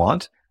that I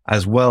want,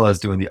 as well as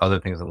doing the other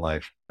things in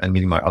life and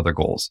meeting my other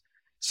goals.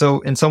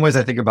 So in some ways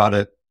I think about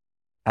it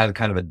as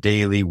kind of a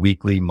daily,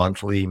 weekly,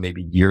 monthly,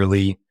 maybe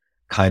yearly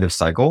kind of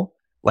cycle.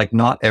 Like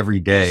not every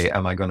day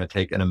am I going to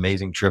take an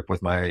amazing trip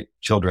with my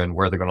children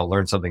where they're going to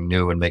learn something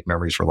new and make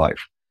memories for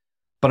life.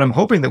 But I'm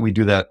hoping that we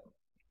do that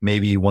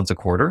maybe once a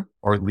quarter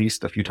or at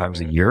least a few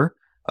times a year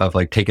of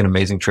like take an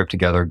amazing trip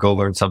together, go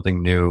learn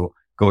something new,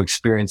 go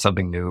experience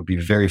something new, be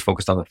very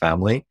focused on the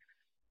family,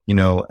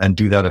 and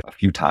do that a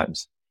few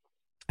times.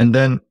 And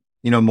then,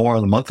 more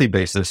on a monthly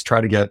basis,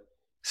 try to get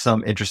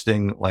some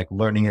interesting like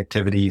learning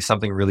activity,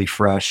 something really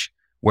fresh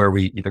where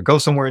we either go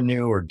somewhere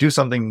new or do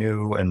something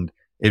new. And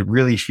it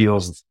really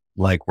feels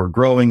like we're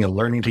growing and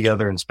learning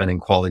together and spending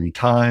quality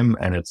time.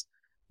 And it's,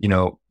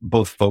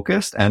 both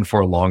focused and for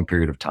a long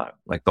period of time,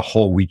 like the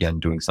whole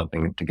weekend doing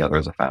something together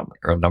as a family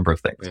or a number of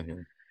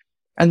things.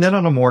 And then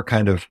on a more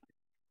kind of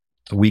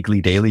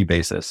weekly, daily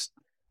basis,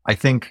 I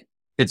think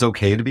it's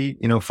okay to be,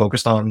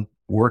 focused on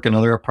work and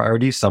other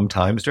priorities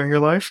sometimes during your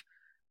life,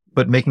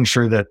 but making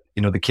sure that,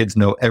 the kids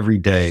know every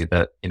day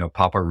that,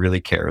 Papa really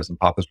cares and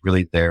Papa's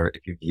really there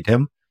if you need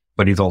him,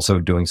 but he's also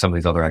doing some of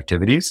these other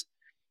activities.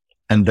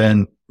 And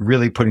then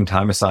really putting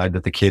time aside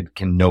that the kid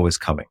can know is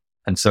coming.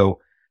 And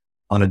so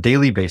on a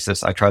daily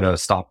basis, I try to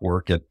stop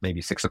work at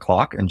maybe 6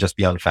 o'clock and just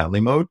be on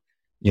family mode,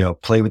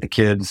 play with the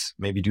kids,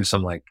 maybe do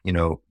some like,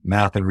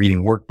 math and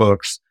reading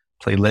workbooks,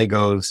 play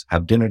Legos,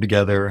 have dinner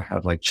together,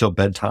 have like chill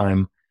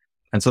bedtime.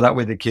 And so that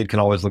way the kid can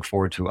always look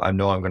forward to, I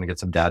know I'm going to get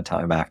some dad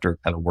time after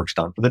kind of work's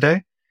done for the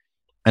day.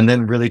 And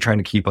then really trying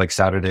to keep like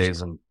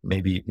Saturdays and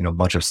maybe,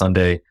 much of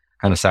Sunday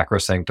kind of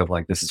sacrosanct of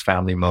like, this is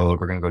family mode.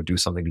 We're going to go do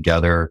something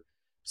together.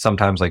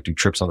 Sometimes like do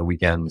trips on the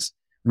weekends,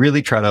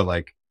 really try to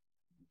like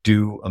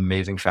do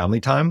amazing family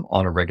time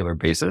on a regular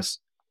basis,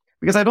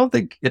 because I don't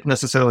think it's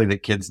necessarily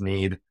that kids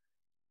need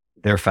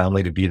their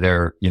family to be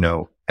there,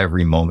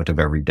 every moment of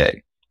every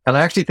day. And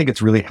I actually think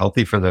it's really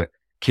healthy for the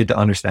kid to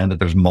understand that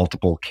there's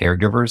multiple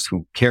caregivers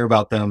who care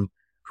about them,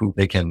 who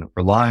they can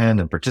rely on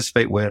and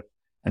participate with.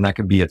 And that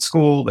can be at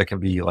school. That can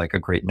be like a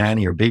great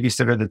nanny or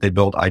babysitter that they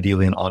build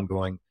ideally an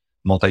ongoing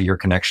multi-year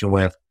connection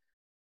with.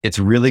 It's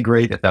really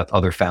great if that's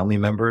other family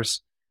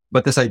members.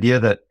 But this idea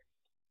that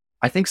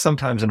I think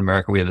sometimes in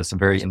America, we have this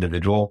very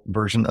individual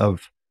version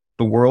of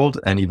the world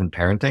and even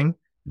parenting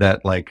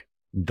that like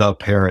the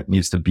parent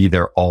needs to be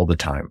there all the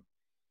time.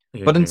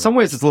 But in some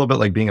ways, it's a little bit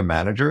like being a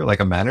manager. Like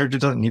a manager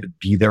doesn't need to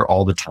be there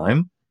all the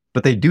time,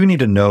 but they do need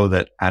to know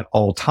that at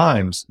all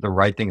times, the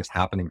right thing is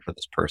happening for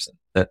this person,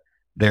 that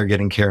they're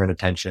getting care and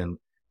attention,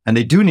 and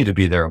they do need to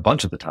be there a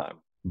bunch of the time.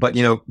 But,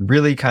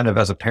 really kind of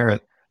as a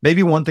parent,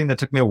 maybe one thing that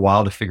took me a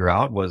while to figure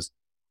out was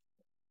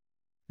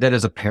that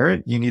as a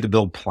parent, you need to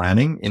build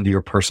planning into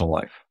your personal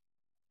life.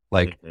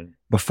 Like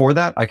before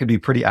that, I could be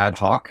pretty ad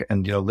hoc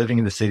and, living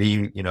in the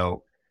city,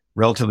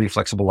 relatively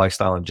flexible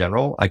lifestyle in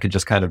general. I could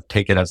just kind of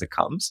take it as it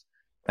comes.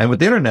 And with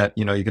the internet,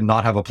 you can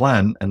not have a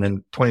plan. And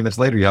then 20 minutes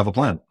later, you have a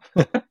plan.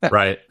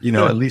 Right.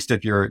 At least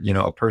if you're,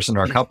 a person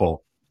or a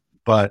couple.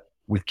 But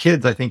with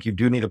kids, I think you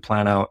do need to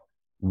plan out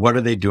what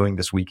are they doing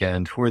this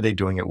weekend? Who are they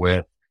doing it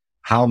with?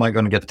 How am I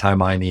going to get the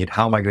time I need?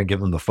 How am I going to give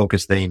them the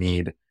focus they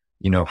need?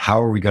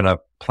 How are we going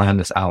to plan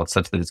this out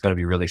such that it's going to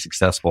be really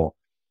successful?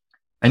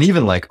 And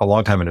even like a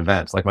long time in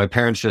advance, like my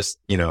parents just,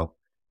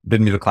 did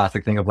me the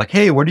classic thing of like,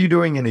 hey, what are you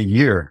doing in a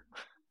year?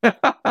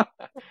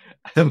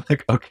 I'm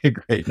like, okay,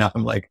 great. Now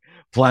I'm like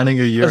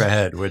planning a year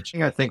ahead, which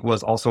I think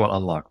was also an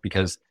unlock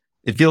because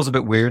it feels a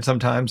bit weird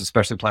sometimes,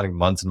 especially planning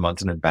months and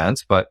months in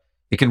advance, but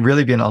it can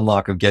really be an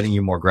unlock of getting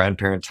you more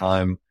grandparent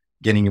time,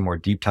 getting you more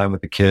deep time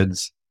with the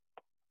kids.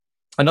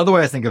 Another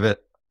way I think of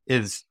it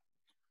is,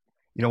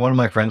 one of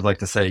my friends like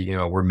to say,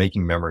 we're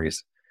making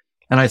memories.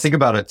 And I think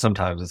about it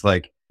sometimes. It's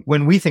like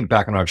when we think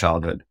back on our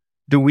childhood,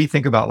 do we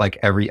think about like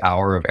every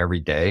hour of every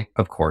day?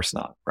 Of course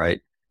not,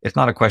 right? It's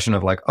not a question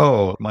of like,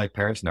 oh, my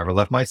parents never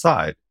left my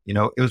side. It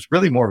was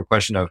really more of a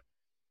question of,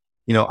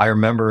 I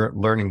remember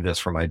learning this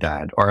from my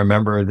dad, or I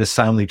remember this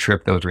family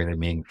trip that was really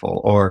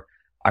meaningful, or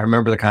I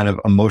remember the kind of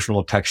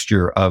emotional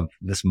texture of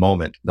this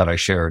moment that I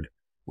shared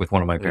with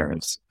one of my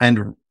parents.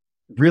 And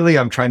really,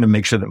 I'm trying to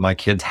make sure that my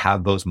kids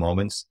have those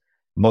moments,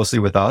 mostly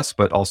with us,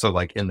 but also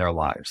like in their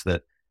lives,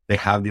 that they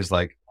have these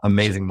like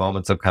amazing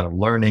moments of kind of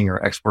learning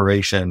or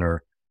exploration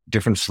or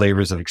different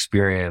flavors of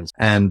experience.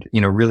 And,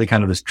 really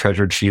kind of this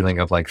treasured feeling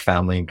of like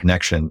family and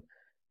connection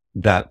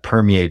that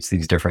permeates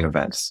these different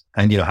events,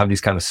 and, have these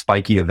kind of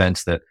spiky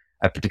events that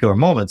at particular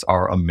moments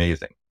are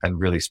amazing and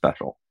really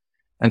special.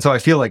 And so I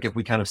feel like if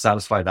we kind of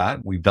satisfy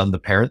that, we've done the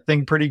parent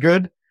thing pretty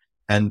good.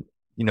 And,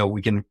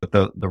 we can put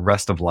the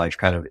rest of life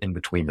kind of in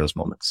between those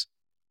moments.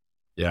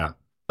 Yeah,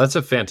 that's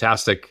a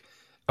fantastic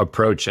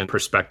approach and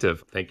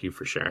perspective. Thank you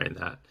for sharing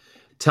that.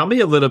 Tell me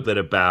a little bit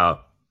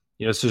about,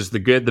 so there's the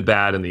good, the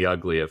bad, and the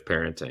ugly of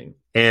parenting,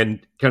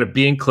 and kind of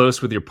being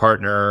close with your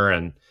partner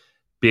and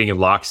being in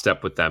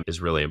lockstep with them is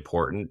really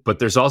important. But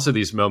there's also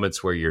these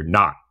moments where you're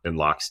not in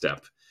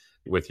lockstep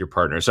with your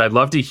partner. So I'd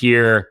love to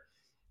hear,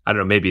 I don't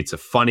know, maybe it's a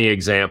funny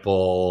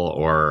example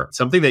or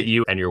something that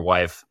you and your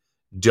wife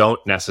don't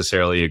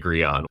necessarily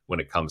agree on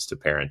when it comes to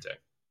parenting.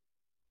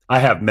 I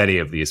have many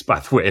of these, by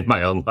the way, in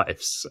my own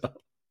life. So.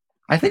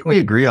 I think we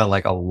agree on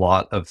like a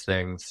lot of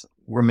things.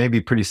 We're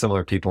maybe pretty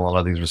similar people in a lot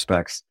of these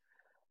respects.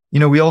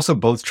 We also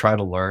both try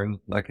to learn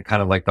like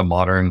kind of like the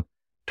modern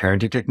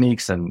parenting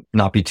techniques and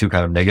not be too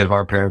kind of negative on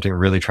our parenting,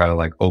 really try to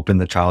like open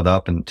the child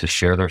up and to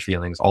share their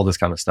feelings, all this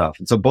kind of stuff.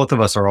 And so both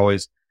of us are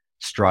always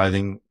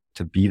striving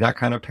to be that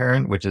kind of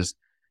parent, which is,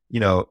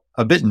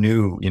 a bit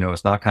new.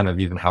 It's not kind of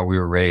even how we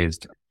were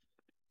raised.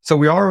 So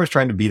we are always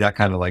trying to be that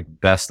kind of like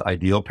best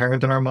ideal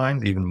parent in our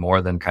minds, even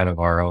more than kind of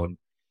our own,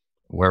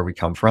 where we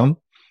come from.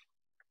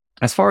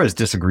 As far as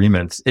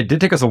disagreements, it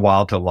did take us a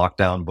while to lock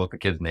down both the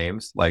kids'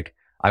 names. Like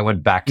I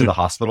went back to the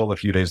hospital a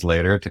few days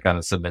later to kind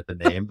of submit the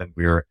name, and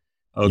we were,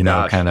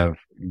 kind of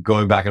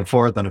going back and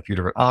forth on a few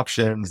different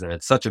options. And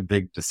it's such a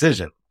big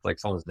decision, like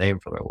someone's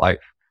name for their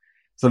life.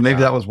 So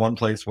maybe that was one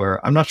place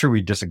where I'm not sure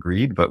we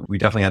disagreed, but we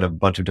definitely had a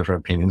bunch of different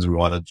opinions we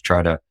wanted to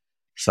try to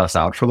suss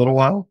out for a little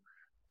while.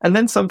 And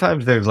then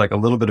sometimes there's like a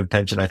little bit of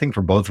tension, I think,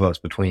 for both of us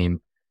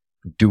between,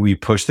 do we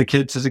push the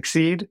kids to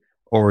succeed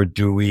or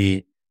do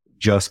we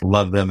just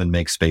love them and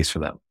make space for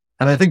them?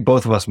 And I think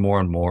both of us more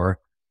and more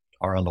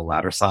are on the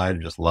latter side,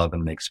 just love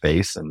and make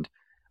space. And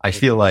I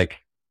feel like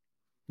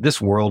this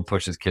world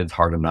pushes kids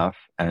hard enough.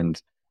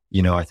 And,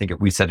 I think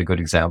if we set a good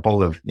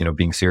example of,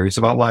 being serious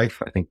about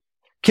life, I think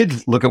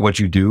kids look at what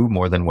you do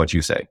more than what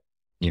you say,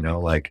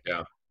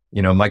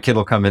 my kid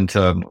will come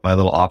into my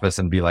little office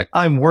and be like,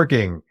 I'm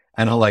working.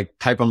 And I'll like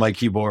type on my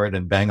keyboard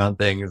and bang on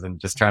things and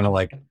just trying to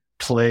like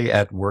play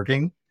at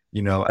working,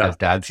 as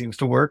dad seems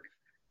to work.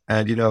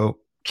 And,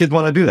 kids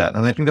want to do that.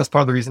 And I think that's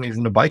part of the reason he's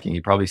into biking. He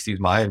probably sees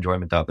my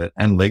enjoyment of it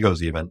and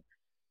Legos even.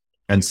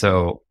 And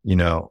so,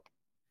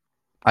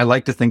 I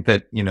like to think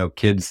that,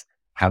 kids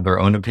have their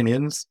own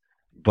opinions,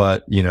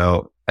 but,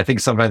 I think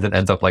sometimes it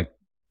ends up like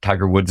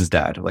Tiger Woods'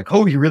 dad, like,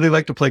 oh, you really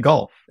like to play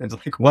golf. And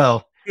it's like,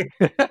 well,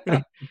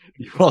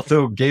 you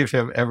also gave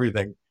him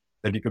everything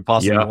that you could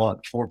possibly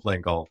want for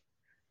playing golf.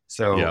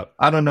 So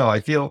I don't know.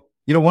 I feel,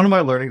 one of my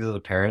learnings as a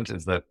parent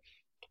is that,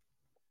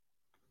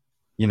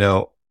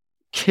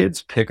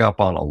 kids pick up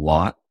on a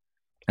lot,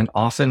 and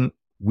often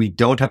we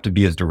don't have to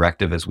be as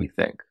directive as we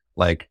think.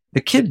 Like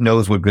the kid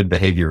knows what good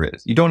behavior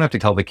is. You don't have to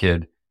tell the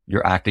kid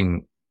you're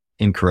acting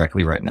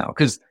incorrectly right now,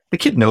 because the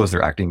kid knows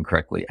they're acting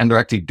incorrectly and they're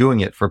actually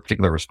doing it for a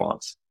particular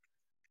response.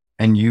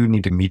 And you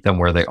need to meet them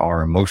where they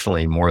are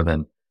emotionally more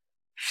than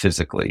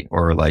physically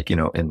or like, in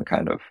the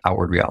kind of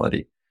outward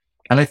reality.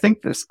 And I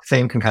think this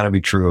same can kind of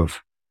be true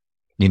of,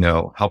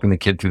 helping the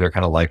kid through their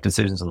kind of life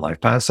decisions and life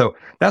paths. So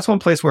that's one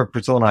place where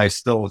Priscilla and I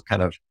still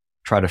kind of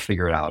try to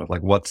figure it out of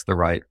like, what's the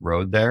right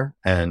road there?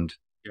 And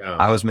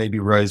I was maybe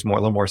raised a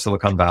little more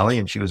Silicon Valley,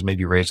 and she was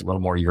maybe raised a little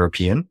more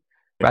European.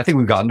 But I think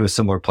we've gotten to a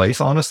similar place,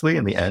 honestly,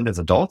 in the end as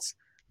adults.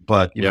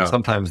 But,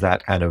 sometimes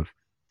that kind of,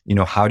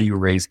 how do you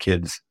raise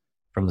kids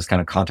from this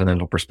kind of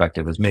continental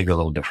perspective is maybe a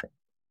little different.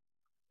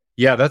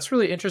 Yeah, that's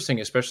really interesting,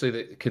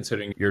 especially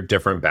considering your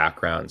different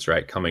backgrounds,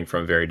 right? Coming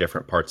from very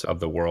different parts of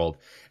the world.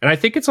 And I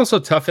think it's also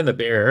tough in the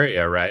Bay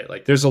Area, right?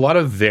 Like there's a lot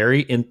of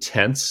very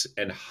intense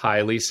and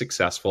highly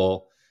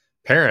successful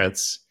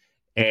parents,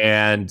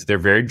 and they're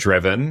very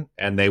driven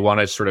and they want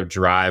to sort of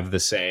drive the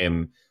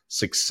same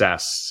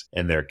success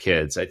in their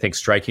kids. I think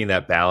striking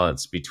that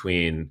balance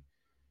between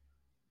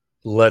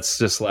let's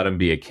just let them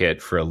be a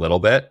kid for a little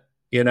bit,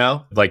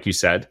 like you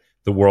said,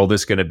 the world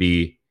is going to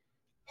be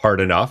hard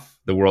enough.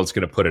 The world's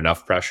going to put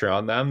enough pressure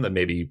on them that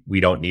maybe we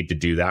don't need to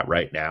do that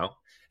right now,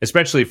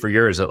 especially for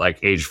yours at like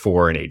age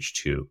 4 and age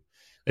 2.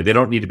 Like they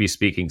don't need to be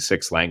speaking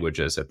 6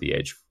 languages at the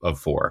age of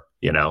 4,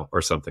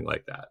 or something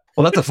like that.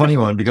 Well, that's a funny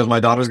one because my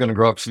daughter's going to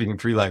grow up speaking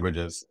 3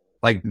 languages.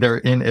 Like they're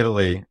in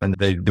Italy and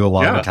they do a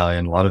lot of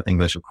Italian, a lot of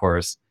English, of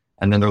course,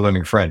 and then they're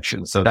learning French.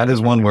 And so that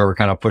is one where we're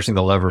kind of pushing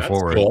the lever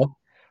forward. Cool.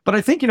 But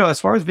I think,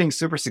 as far as being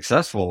super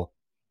successful,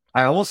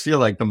 I almost feel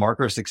like the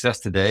marker of success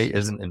today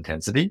isn't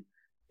intensity.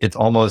 It's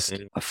almost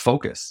a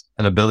focus,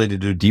 an ability to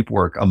do deep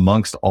work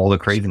amongst all the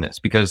craziness.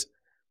 Because,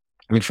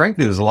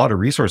 frankly, there's a lot of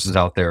resources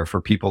out there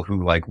for people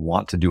who like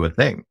want to do a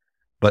thing,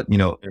 but,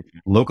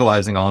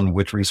 localizing on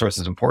which resource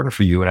is important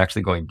for you and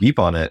actually going deep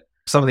on it.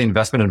 Some of the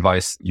investment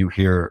advice you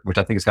hear, which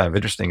I think is kind of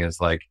interesting,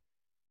 is like,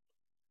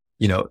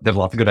 there's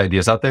lots of good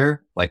ideas out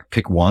there, like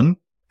pick one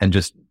and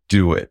just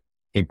do it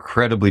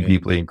incredibly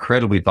deeply,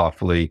 incredibly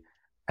thoughtfully,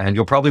 and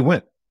you'll probably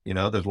win.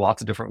 There's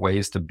lots of different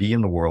ways to be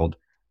in the world,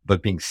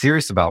 but being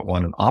serious about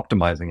one and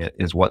optimizing it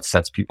is what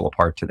sets people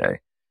apart today.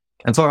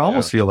 And so I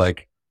almost feel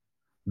like,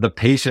 the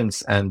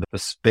patience and the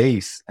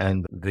space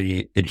and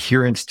the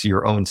adherence to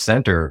your own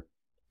center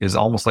is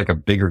almost like a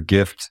bigger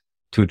gift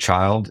to a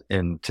child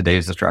in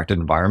today's distracted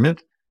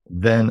environment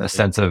than a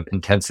sense of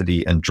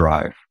intensity and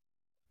drive,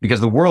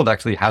 because the world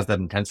actually has that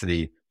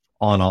intensity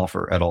on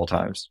offer at all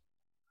times.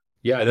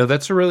 Yeah, no,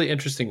 that's a really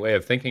interesting way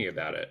of thinking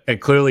about it. And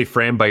clearly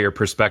framed by your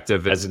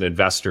perspective as an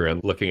investor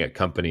and looking at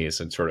companies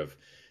and sort of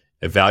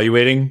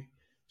evaluating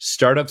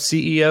startup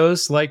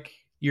CEOs like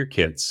your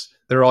kids.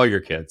 They're all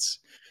your kids.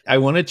 I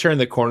want to turn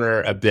the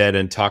corner a bit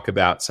and talk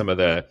about some of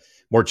the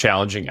more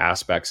challenging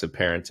aspects of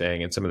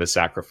parenting and some of the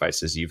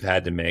sacrifices you've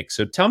had to make.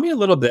 So tell me a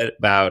little bit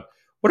about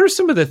what are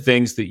some of the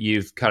things that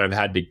you've kind of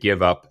had to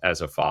give up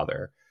as a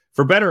father,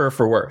 for better or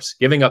for worse?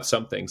 Giving up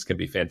some things can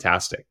be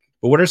fantastic.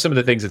 But what are some of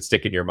the things that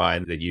stick in your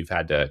mind that you've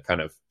had to kind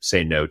of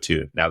say no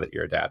to now that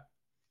you're a dad?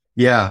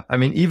 Yeah. I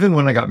mean, even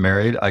when I got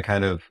married, I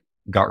kind of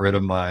got rid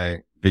of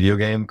my video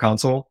game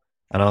console.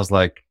 And I was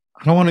like,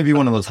 I don't want to be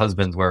one of those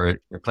husbands where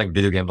you're playing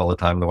video games all the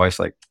time. The wife's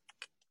like,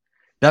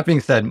 that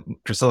being said,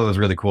 Priscilla was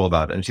really cool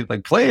about it. And she's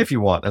like, play if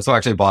you want. And so I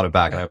actually bought it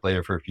back and I played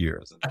it for a few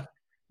years.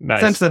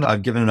 Nice. Since then,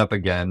 I've given it up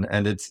again.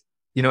 And it's,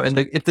 and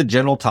it's the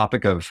general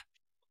topic of,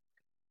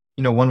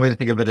 one way to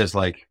think of it is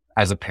like,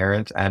 as a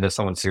parent and as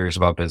someone serious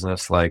about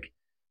business, like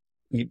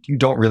you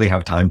don't really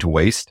have time to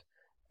waste.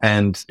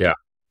 And yeah,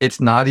 it's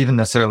not even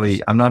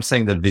necessarily, I'm not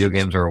saying that video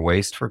games are a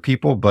waste for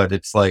people, but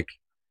it's like,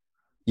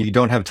 you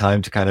don't have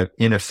time to kind of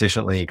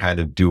inefficiently kind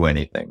of do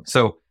anything.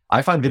 So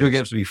I find video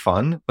games to be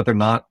fun, but they're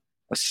not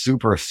a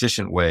super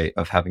efficient way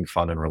of having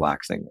fun and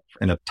relaxing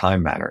in a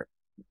time manner.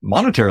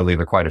 Monetarily,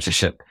 they're quite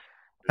efficient.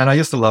 And I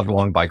used to love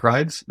long bike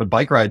rides, but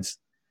bike rides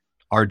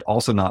are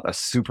also not a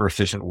super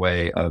efficient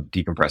way of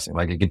decompressing.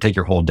 Like it can take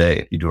your whole day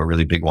if you do a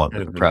really big one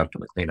with the prep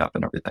and the cleanup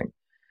and everything.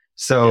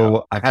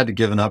 So I've had to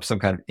give up some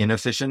kind of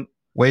inefficient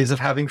ways of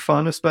having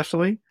fun,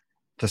 especially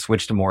to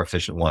switch to more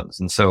efficient ones.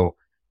 And so,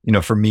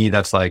 for me,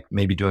 that's like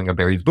maybe doing a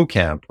Barry's boot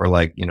camp or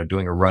like,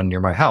 doing a run near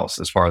my house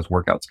as far as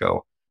workouts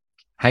go.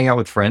 Hang out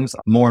with friends.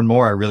 More and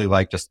more, I really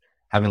like just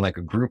having like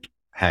a group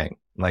hang,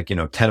 like,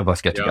 10 of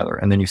us get together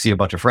and then you see a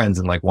bunch of friends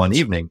in like one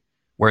evening.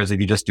 Whereas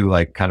if you just do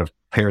like kind of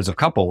pairs of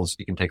couples,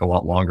 you can take a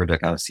lot longer to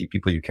kind of see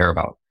people you care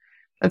about.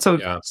 And so,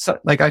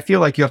 like, I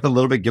feel like you have to a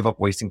little bit give up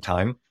wasting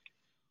time.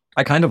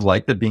 I kind of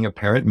like that being a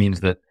parent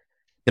means that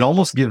it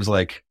almost gives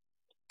like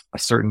a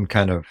certain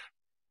kind of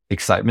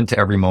excitement to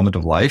every moment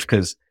of life,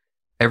 because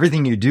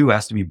everything you do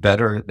has to be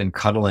better than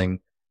cuddling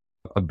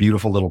a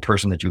beautiful little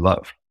person that you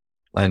love.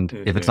 And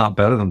if it's not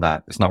better than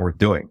that, it's not worth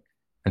doing.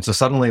 And so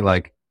suddenly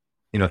like,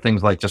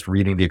 things like just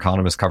reading The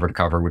Economist cover to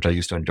cover, which I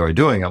used to enjoy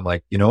doing. I'm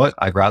like, you know what?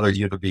 I'd rather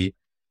you to be,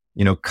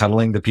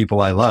 cuddling the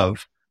people I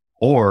love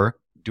or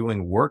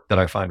doing work that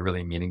I find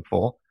really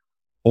meaningful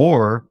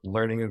or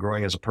learning and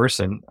growing as a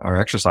person or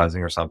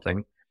exercising or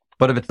something.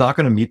 But if it's not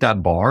going to meet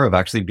that bar of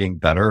actually being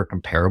better or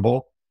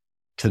comparable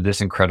to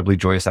this incredibly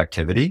joyous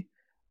activity,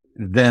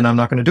 then I'm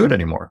not going to do it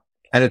anymore.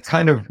 And it's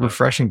kind of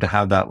refreshing to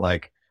have that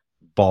like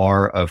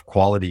bar of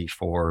quality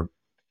for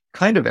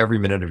kind of every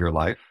minute of your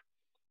life.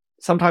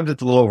 Sometimes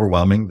it's a little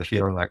overwhelming, the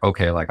feeling like,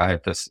 okay, like I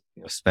have to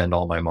spend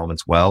all my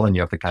moments well, and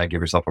you have to kind of give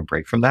yourself a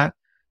break from that.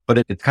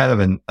 But it's kind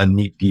of a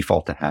neat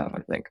default to have, I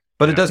think.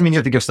 But it doesn't mean you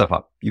have to give stuff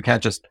up. You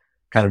can't just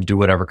kind of do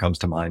whatever comes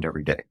to mind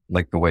every day,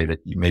 like the way that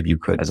maybe you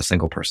could as a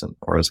single person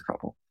or as a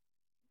couple.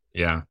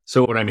 Yeah.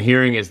 So what I'm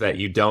hearing is that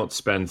you don't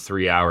spend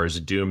 3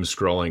 hours doom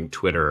scrolling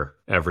Twitter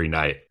every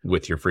night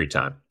with your free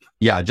time.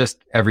 Yeah,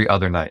 just every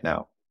other night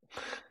now.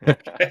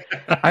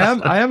 I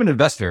am an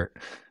investor.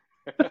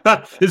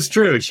 It's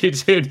true.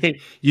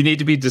 You need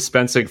to be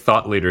dispensing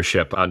thought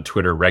leadership on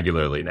Twitter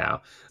regularly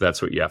now.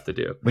 That's what you have to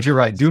do. But you're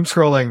right. Doom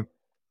scrolling.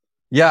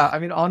 Yeah. I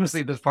mean,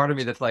 honestly, there's part of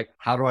me that's like,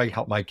 how do I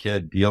help my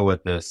kid deal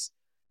with this,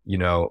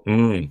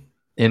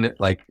 in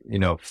like,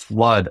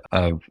 flood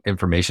of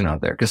information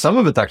out there? Because some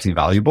of it's actually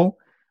valuable,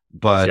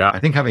 but I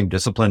think having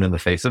discipline in the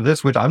face of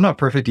this, which I'm not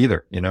perfect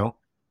either,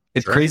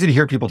 it's crazy to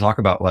hear people talk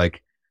about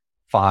like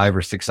 5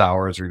 or 6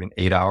 hours or even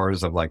 8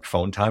 hours of like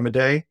phone time a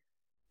day.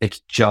 It's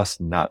just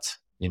nuts,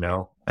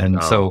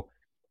 And so,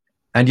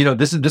 and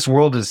this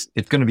world it's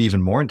going to be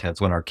even more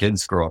intense when our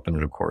kids grow up in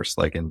it, of course,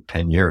 like in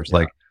 10 years.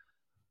 Like,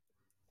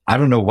 I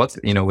don't know what's,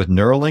 with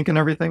Neuralink and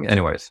everything.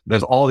 Anyways,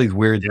 there's all these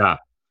weird,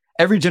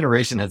 every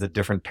generation has a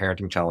different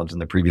parenting challenge than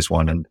the previous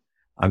one. And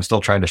I'm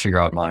still trying to figure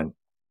out mine.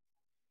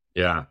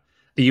 Yeah.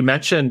 You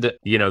mentioned, that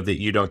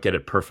you don't get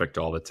it perfect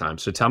all the time.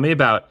 So tell me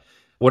about,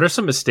 what are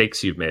some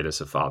mistakes you've made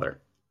as a father?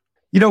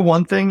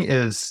 One thing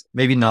is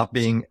maybe not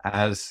being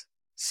as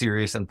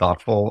serious and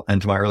thoughtful.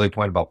 And to my early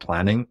point about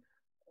planning,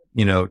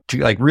 to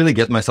like really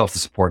get myself the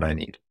support I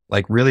need,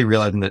 like really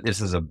realizing that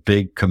this is a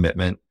big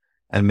commitment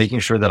and making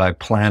sure that I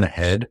plan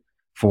ahead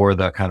for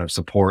the kind of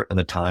support and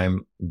the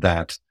time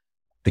that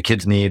the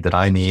kids need, that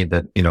I need,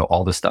 that,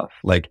 all this stuff.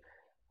 Like,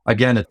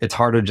 again, it's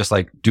hard to just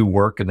like do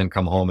work and then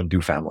come home and do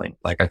family.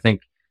 Like, I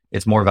think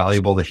it's more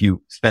valuable if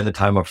you spend the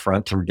time up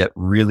front to get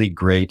really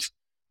great,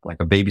 like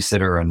a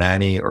babysitter or a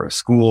nanny or a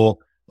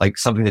school, like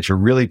something that you're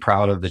really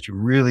proud of, that you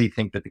really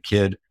think that the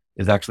kid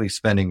is actually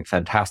spending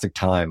fantastic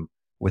time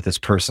with this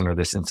person or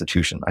this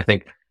institution. I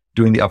think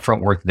doing the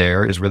upfront work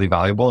there is really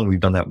valuable. And we've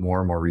done that more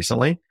and more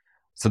recently.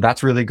 So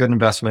that's really a good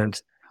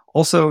investment.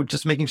 Also,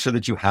 just making sure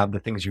that you have the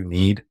things you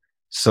need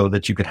so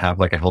that you could have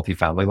like a healthy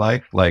family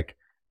life. Like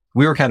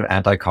we were kind of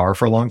anti-car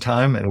for a long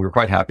time, and we were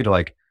quite happy to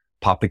like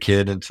pop the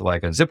kid into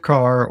like a zip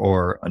car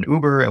or an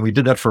Uber. And we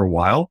did that for a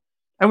while.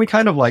 And we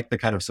kind of like the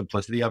kind of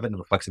simplicity of it and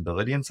the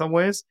flexibility in some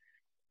ways.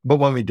 But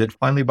when we did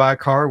finally buy a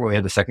car, when we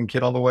had the second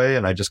kid on the way,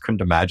 and I just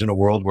couldn't imagine a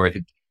world where I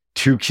had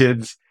two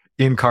kids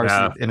in car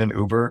seats in an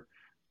Uber,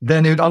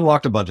 then it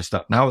unlocked a bunch of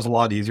stuff. Now it was a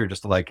lot easier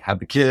just to like have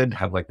the kid,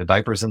 have like the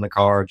diapers in the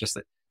car. Just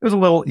it was a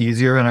little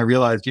easier. And I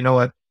realized, you know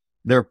what?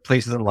 There are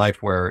places in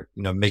life where,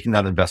 making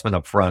that investment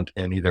up front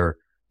in either,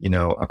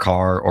 a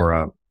car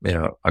or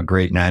a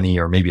great nanny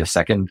or maybe a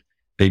second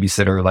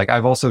babysitter. Like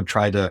I've also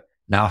tried to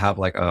now have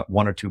like a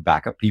one or two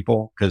backup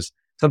people, because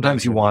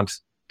sometimes you want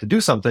to do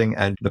something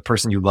and the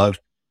person you love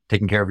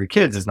taking care of your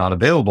kids is not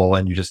available,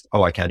 and you just,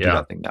 I can't do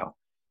that thing now.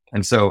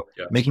 And so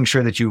making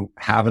sure that you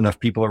have enough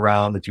people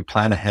around, that you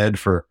plan ahead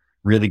for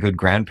really good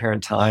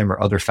grandparent time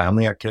or other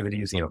family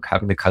activities,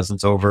 having the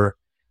cousins over.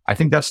 I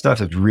think that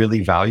stuff is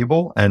really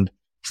valuable. And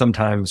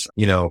sometimes,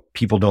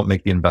 people don't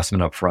make the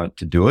investment up front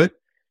to do it.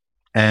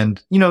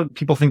 And,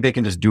 people think they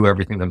can just do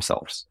everything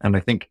themselves. And I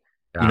think,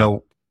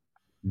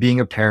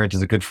 being a parent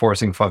is a good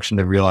forcing function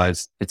to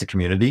realize it's a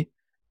community.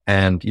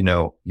 And,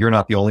 you're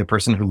not the only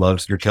person who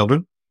loves your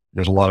children.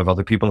 There's a lot of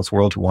other people in this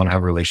world who want to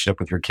have a relationship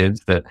with your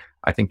kids that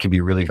I think can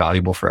be really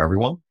valuable for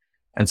everyone.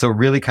 And so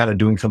really kind of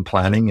doing some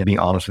planning and being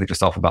honest with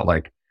yourself about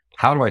like,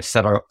 how do I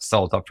set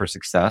ourselves up for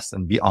success,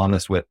 and be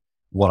honest with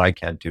what I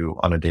can do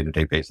on a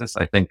day-to-day basis,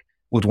 I think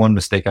was one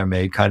mistake I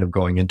made kind of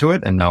going into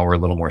it. And now we're a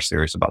little more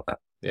serious about that.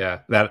 Yeah.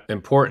 That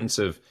importance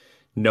of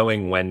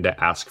knowing when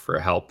to ask for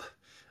help,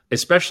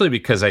 especially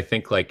because I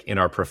think like in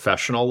our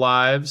professional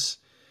lives,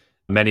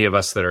 many of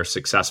us that are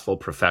successful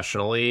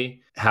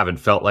professionally haven't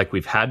felt like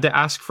we've had to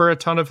ask for a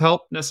ton of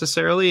help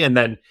necessarily. And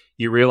then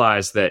you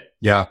realize that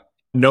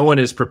no one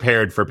is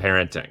prepared for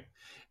parenting.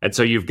 And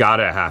so you've got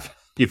to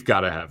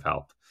have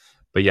help.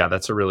 But yeah,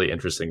 that's a really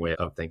interesting way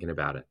of thinking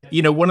about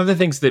it. One of the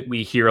things that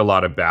we hear a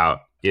lot about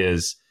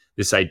is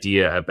this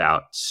idea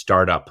about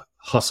startup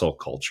hustle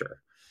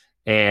culture.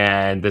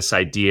 And this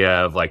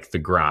idea of like the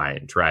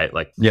grind, right?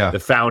 Like the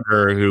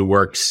founder who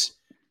works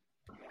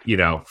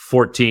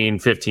 14,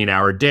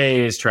 15-hour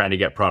days trying to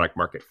get product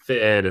market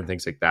fit and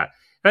things like that.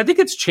 And I think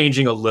it's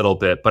changing a little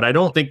bit, but I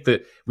don't think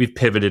that we've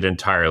pivoted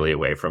entirely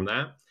away from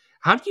that.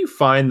 How do you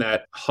find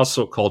that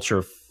hustle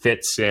culture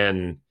fits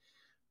in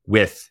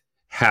with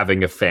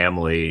having a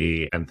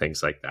family and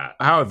things like that?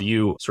 How have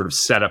you sort of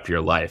set up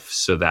your life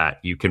so that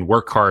you can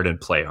work hard and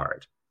play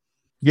hard?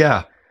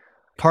 Yeah.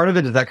 Part of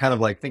it is that kind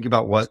of like think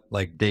about what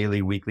like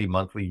daily, weekly,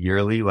 monthly,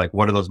 yearly, like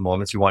what are those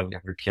moments you want to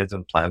have your kids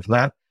and plan for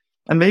that.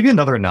 And maybe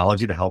another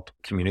analogy to help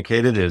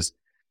communicate it is,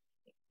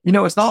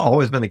 it's not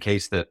always been the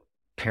case that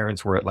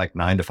parents were at like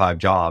 9-to-5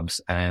 jobs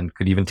and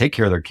could even take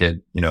care of their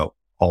kid,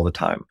 all the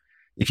time.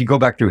 If you go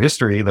back through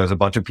history, there's a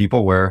bunch of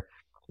people where,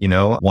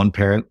 one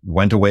parent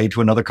went away to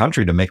another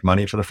country to make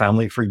money for the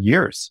family for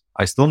years.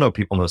 I still know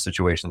people in those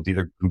situations,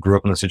 either who grew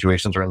up in those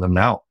situations or in them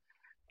now.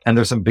 And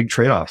there's some big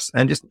trade-offs.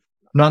 And just, I'm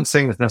not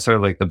saying it's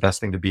necessarily like the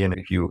best thing to be in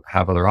if you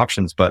have other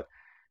options, but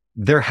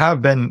there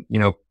have been,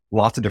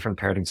 lots of different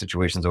parenting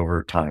situations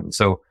over time.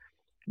 So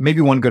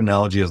maybe one good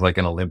analogy is like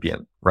an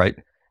Olympian, right?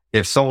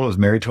 If someone was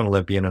married to an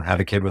Olympian and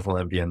had a kid with an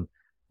Olympian,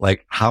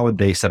 like how would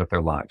they set up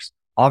their lives?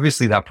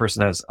 Obviously that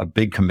person has a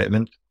big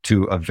commitment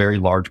to a very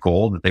large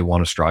goal that they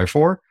want to strive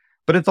for,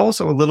 but it's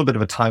also a little bit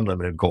of a time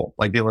limited goal.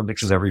 Like the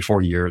Olympics is every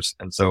 4 years.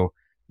 And so,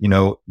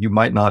 you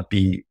might not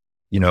be,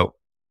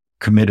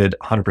 committed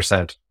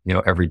 100%,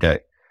 every day.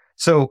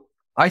 So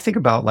I think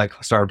about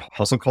like startup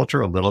hustle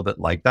culture a little bit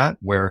like that,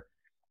 where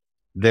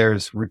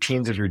there's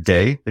routines of your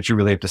day that you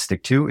really have to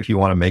stick to if you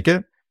want to make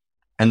it.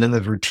 And then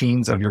there's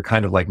routines of your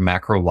kind of like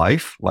macro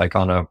life, like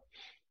on a,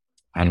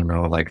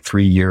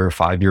 3-year,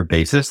 5-year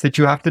basis that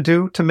you have to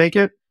do to make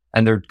it.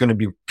 And there are going to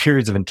be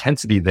periods of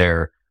intensity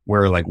there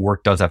where like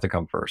work does have to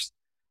come first.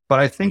 But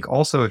I think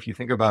also if you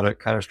think about it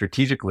kind of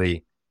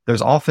strategically,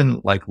 there's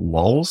often like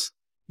lulls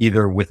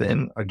either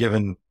within a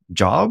given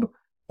job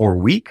or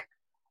week,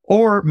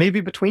 or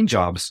maybe between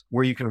jobs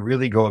where you can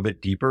really go a bit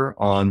deeper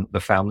on the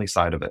family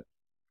side of it.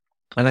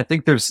 And I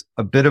think there's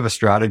a bit of a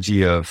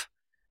strategy of,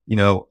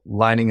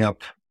 lining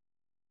up,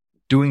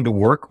 doing the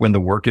work when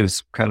the work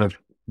is kind of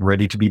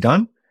ready to be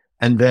done,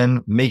 and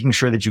then making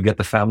sure that you get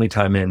the family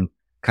time in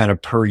kind of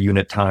per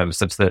unit time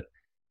such that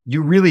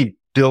you really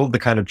build the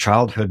kind of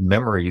childhood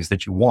memories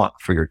that you want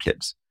for your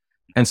kids.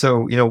 And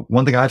so,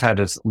 one thing I've had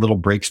is little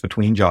breaks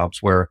between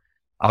jobs where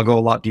I'll go a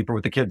lot deeper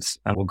with the kids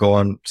and we'll go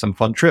on some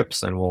fun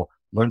trips and we'll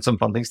learn some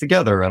fun things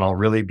together, and I'll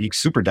really be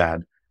super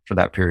dad for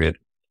that period.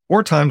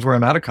 Or times where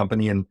I'm at a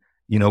company and,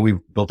 we've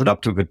built it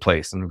up to a good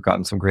place and we've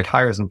gotten some great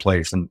hires in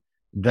place, and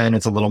then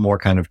it's a little more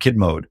kind of kid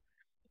mode.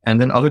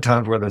 And then other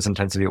times where there's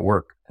intensity at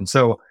work. And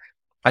so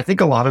I think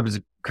a lot of it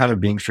is kind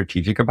of being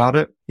strategic about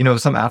it.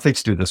 Some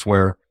athletes do this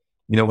where,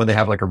 when they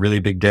have like a really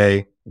big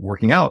day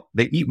working out,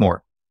 they eat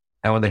more.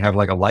 And when they have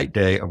like a light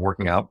day of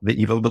working out, they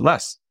eat a little bit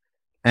less.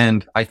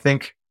 And I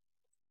think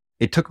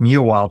it took me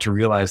a while to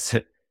realize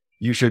that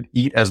you should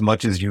eat as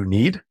much as you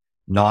need,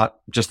 not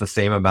just the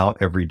same amount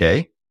every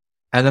day.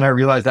 And then I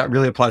realized that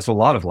really applies to a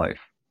lot of life.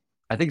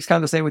 I think it's kind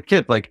of the same with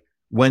kids. Like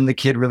when the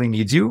kid really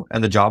needs you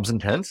and the job's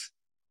intense,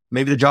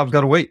 maybe the job's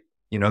got to wait.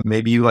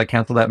 Maybe you like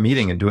cancel that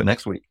meeting and do it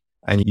next week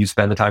and you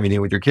spend the time you need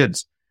with your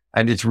kids.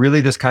 And it's really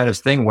this kind of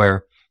thing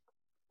where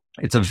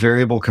it's a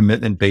variable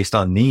commitment based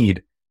on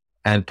need.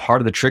 And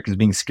part of the trick is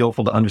being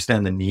skillful to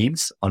understand the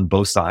needs on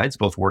both sides,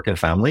 both work and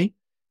family.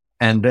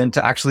 And then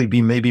to actually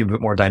be maybe a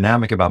bit more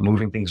dynamic about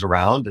moving things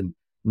around and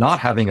not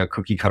having a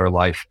cookie cutter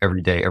life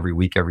every day, every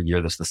week, every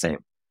year that's the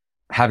same.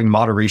 Having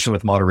moderation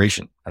with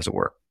moderation, as it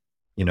were.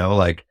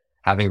 Like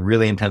having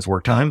really intense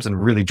work times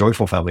and really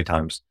joyful family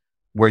times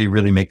where you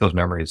really make those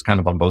memories kind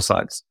of on both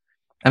sides.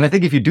 And I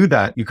think if you do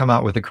that, you come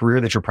out with a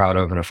career that you're proud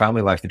of and a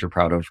family life that you're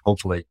proud of,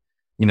 hopefully,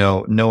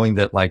 knowing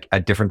that like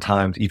at different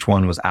times, each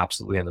one was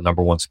absolutely in the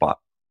number one spot.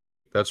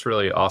 That's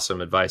really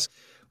awesome advice.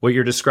 What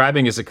you're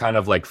describing is a kind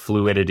of like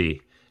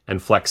fluidity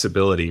and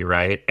flexibility,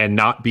 right? And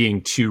not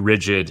being too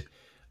rigid,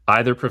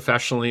 either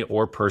professionally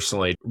or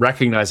personally,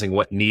 recognizing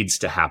what needs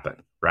to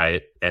happen,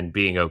 right? And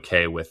being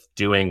okay with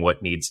doing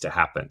what needs to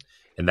happen.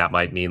 And that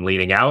might mean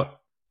leaning out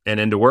and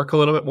into work a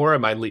little bit more. It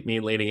might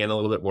mean leaning in a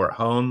little bit more at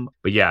home.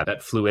 But yeah,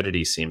 that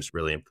fluidity seems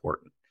really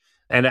important.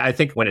 And I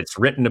think when it's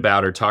written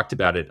about or talked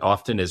about, it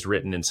often is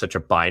written in such a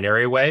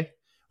binary way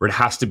where it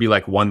has to be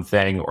like one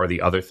thing or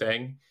the other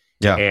thing.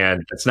 Yeah.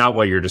 And that's not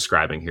what you're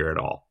describing here at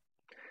all.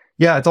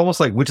 Yeah. It's almost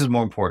like, which is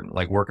more important,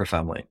 like work or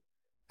family?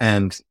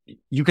 And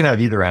you can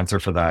have either answer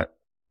for that.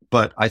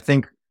 But I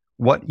think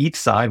what each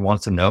side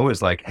wants to know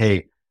is like,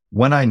 hey,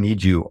 when I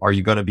need you, are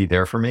you going to be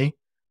there for me?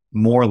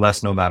 More or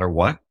less, no matter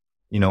what,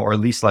 or at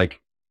least like,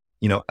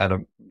 at a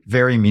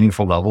very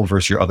meaningful level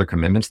versus your other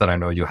commitments that I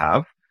know you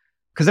have.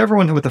 Because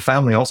everyone with the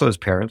family also has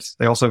parents.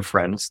 They also have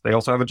friends. They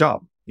also have a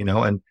job,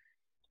 and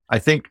I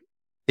think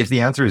if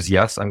the answer is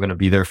yes, I'm going to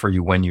be there for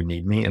you when you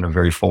need me in a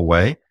very full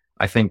way,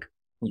 I think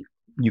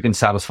you can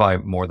satisfy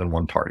more than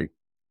one party.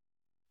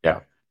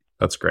 Yeah,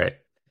 that's great.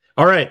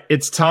 All right.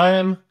 It's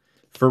time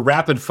for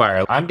rapid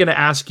fire. I'm going to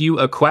ask you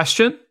a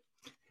question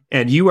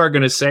and you are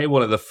going to say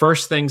one of the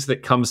first things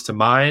that comes to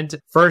mind.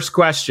 First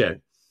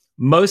question,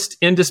 most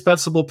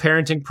indispensable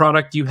parenting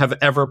product you have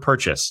ever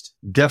purchased?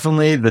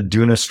 Definitely the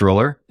Duna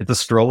stroller. It's a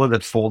stroller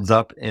that folds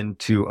up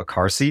into a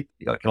car seat.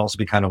 It can also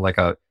be kind of like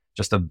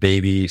just a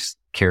baby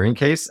carrying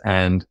case.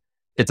 And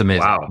it's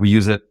amazing. Wow. We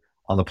use it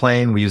on the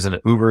plane. We use it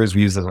at Ubers.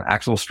 We use it as an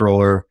actual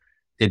stroller.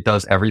 It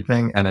does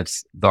everything. And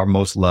it's our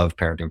most loved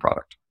parenting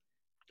product.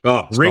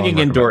 Oh, ringing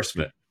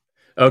endorsement.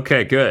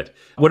 Okay, good.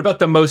 What about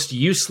the most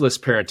useless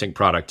parenting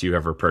product you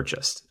ever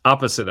purchased?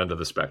 Opposite end of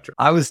the spectrum.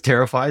 I was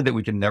terrified that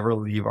we could never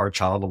leave our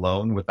child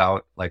alone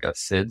without like a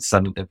SID,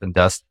 sudden infant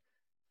death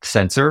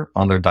sensor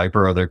on their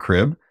diaper or their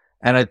crib.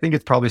 And I think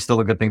it's probably still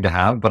a good thing to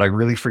have, but I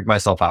really freaked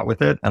myself out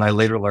with it. And I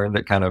later learned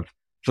that kind of,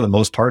 for the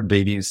most part,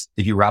 babies,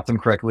 if you wrap them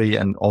correctly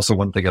and also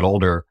when they get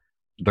older,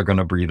 they're going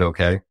to breathe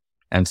okay.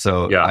 And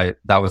so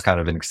that was kind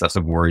of an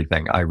excessive worry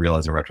thing, I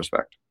realized in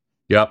retrospect.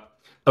 Yep.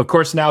 Of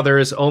course, now there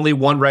is only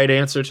one right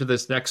answer to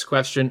this next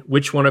question.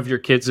 Which one of your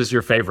kids is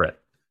your favorite?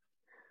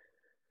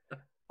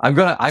 I'm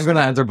gonna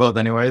answer both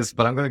anyways,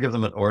 but I'm gonna give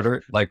them an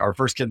order. Like our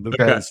first kid,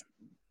 Luca, is,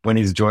 when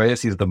he's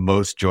joyous, he's the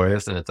most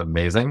joyous, and it's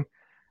amazing.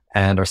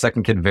 And our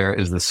second kid, Vera,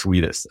 is the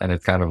sweetest, and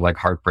it's kind of like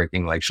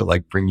heartbreaking. Like she'll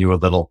like bring you a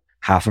little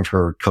half of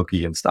her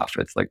cookie and stuff.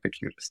 It's like the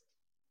cutest.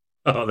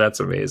 Oh,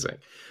 that's amazing.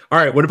 All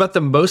right, what about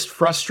the most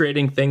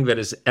frustrating thing that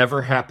has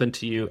ever happened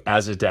to you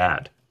as a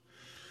dad?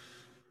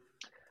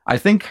 I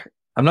think,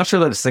 I'm not sure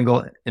that a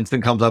single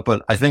instant comes up,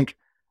 but I think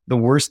the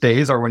worst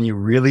days are when you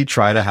really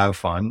try to have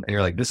fun and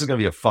you're like, this is going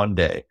to be a fun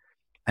day.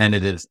 And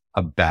it is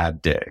a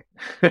bad day.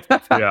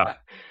 Yeah.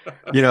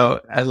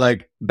 And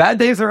like bad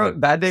days are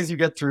bad days you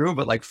get through,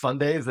 but like fun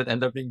days that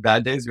end up being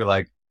bad days, you're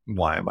like,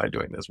 why am I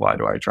doing this? Why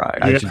do I try?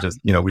 I should just,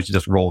 we should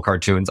just roll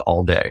cartoons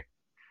all day.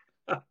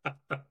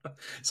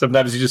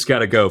 Sometimes you just got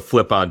to go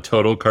flip on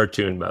total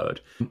cartoon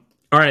mode.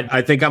 All right.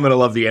 I think I'm going to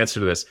love the answer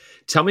to this.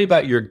 Tell me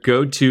about your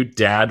go-to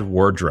dad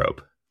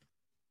wardrobe.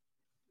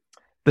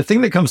 The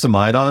thing that comes to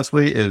mind,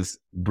 honestly, is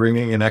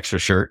bringing an extra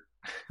shirt.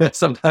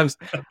 Sometimes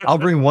I'll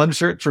bring one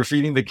shirt for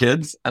feeding the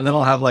kids, and then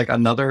I'll have like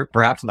another,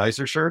 perhaps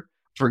nicer shirt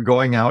for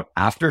going out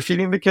after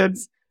feeding the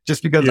kids,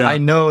 just because I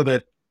know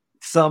that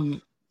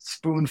some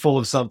spoonful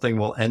of something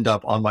will end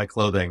up on my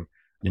clothing,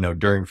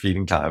 during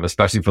feeding time,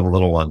 especially for the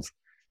little ones.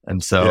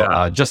 And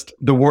so just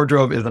the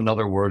wardrobe is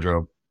another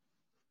wardrobe.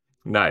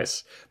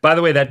 Nice. By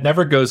the way, that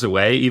never goes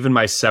away. Even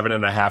my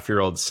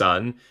 7.5-year-old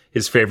son,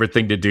 his favorite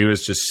thing to do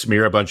is just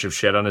smear a bunch of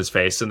shit on his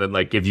face and then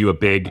like give you a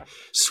big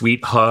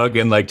sweet hug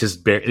and like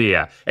just,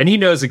 And he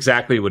knows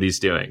exactly what he's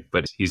doing,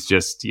 but he's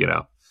just,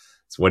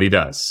 it's what he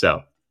does.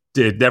 So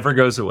it never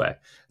goes away.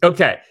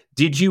 Okay.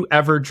 Did you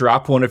ever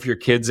drop one of your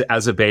kids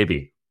as a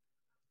baby?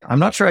 I'm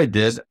not sure I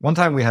did. One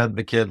time we had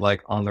the kid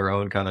like on their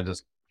own kind of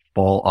just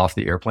fall off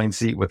the airplane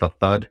seat with a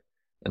thud.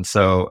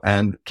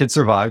 And kids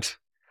survived.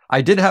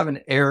 I did have an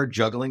air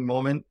juggling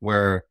moment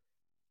where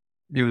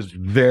it was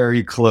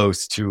very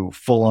close to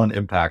full on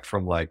impact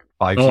from like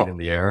 5 feet in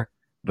the air,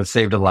 but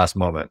saved at the last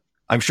moment.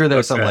 I'm sure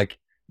there's some like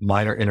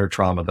minor inner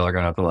trauma that are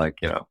going to have to like,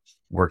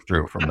 work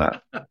through from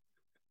that.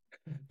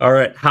 All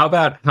right.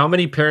 How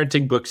many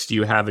parenting books do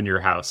you have in your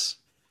house?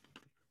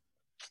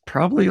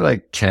 Probably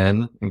like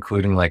 10,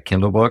 including like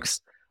Kindle books.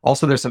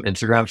 Also, there's some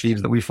Instagram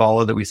feeds that we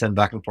follow that we send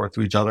back and forth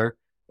to each other,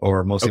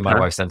 or mostly my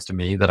wife sends to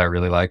me that I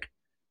really like.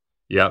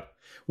 Yep.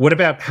 What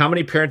about how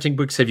many parenting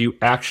books have you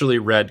actually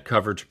read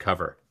cover to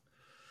cover?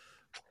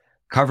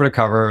 Cover to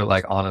cover,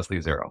 like honestly,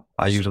 0.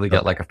 I usually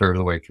get like a third of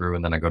the way through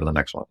and then I go to the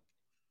next one.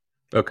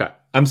 Okay.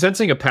 I'm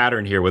sensing a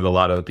pattern here with a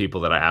lot of the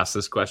people that I asked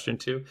this question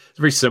to. It's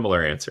a very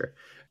similar answer.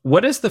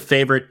 What is the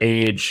favorite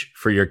age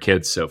for your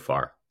kids so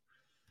far?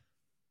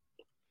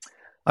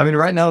 I mean,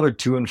 right now they're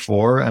 2 and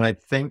 4, and I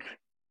think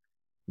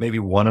maybe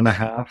 1.5.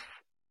 I'm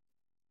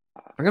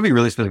going to be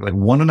really specific, like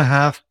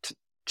 1.5 to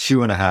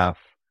 2.5,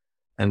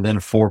 and then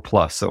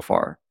 4+ so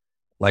far.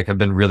 Like have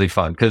been really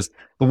fun because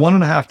the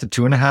 1.5 to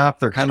 2.5,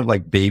 they're kind of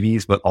like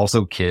babies, but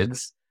also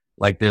kids.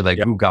 Like they're like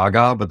goo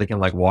gaga, but they can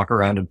like walk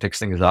around and pick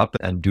things up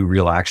and do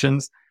real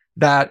actions.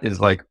 That is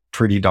like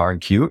pretty darn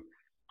cute.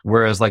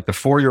 Whereas like the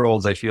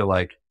 4-year-olds, I feel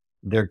like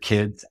they're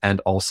kids and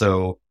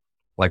also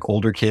like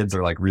older kids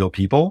are like real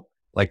people.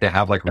 Like they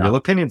have like real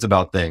opinions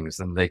about things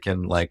and they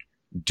can like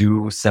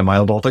do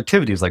semi-adult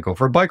activities, like go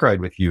for a bike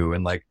ride with you.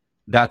 And like,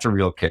 that's a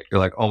real kick. You're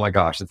like, oh my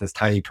gosh, it's this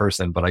tiny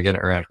person, but I get to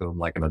interact with them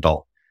like an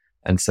adult.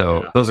 And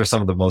so those are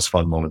some of the most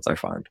fun moments I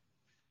find.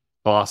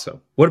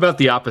 Awesome. What about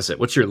the opposite?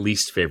 What's your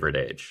least favorite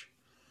age?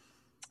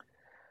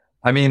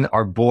 I mean,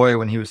 our boy,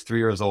 when he was 3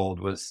 years old,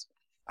 was,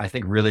 I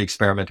think, really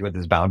experimenting with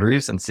his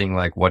boundaries and seeing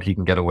like what he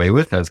can get away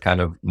with as kind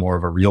of more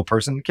of a real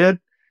person kid.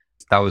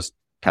 That was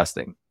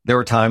testing. There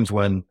were times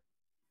when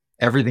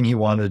everything he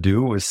wanted to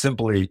do was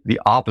simply the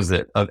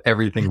opposite of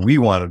everything we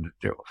wanted to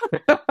do.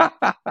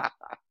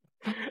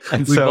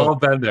 And We've all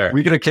been there.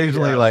 We could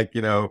occasionally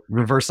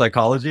reverse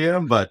psychology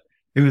him, but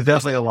it was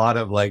definitely a lot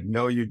of like,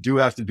 no, you do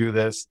have to do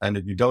this. And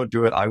if you don't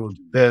do it, I will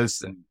do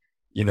this. And,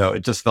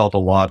 it just felt a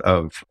lot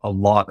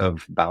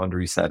of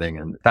boundary setting.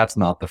 And that's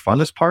not the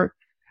funnest part,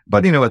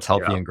 but, it's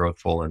healthy and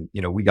growthful. And,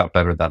 we got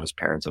better at that as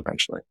parents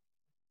eventually.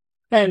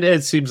 And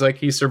it seems like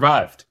he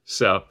survived.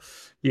 So,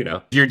 you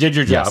did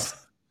your job.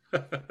 Yes.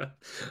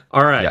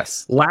 All right.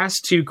 Yes.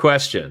 Last 2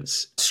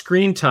 questions.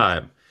 Screen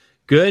time.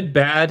 Good,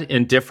 bad,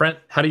 indifferent.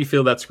 How do you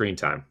feel about screen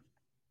time?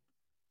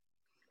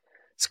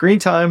 Screen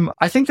time,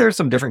 I think there's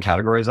some different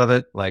categories of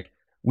it. Like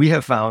we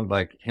have found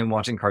like him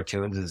watching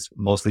cartoons is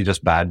mostly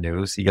just bad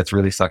news. He gets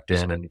really sucked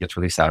in and he gets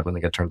really sad when they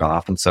get turned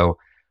off. And so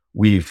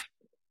we've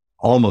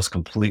almost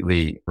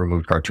completely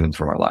removed cartoons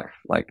from our life.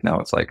 Like now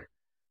it's like,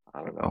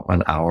 I don't know,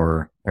 an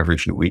hour every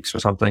few weeks or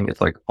something.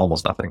 It's like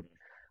almost nothing.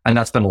 And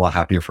that's been a lot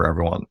happier for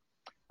everyone.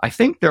 I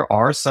think there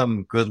are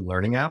some good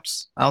learning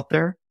apps out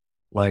there.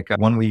 Like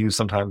one we use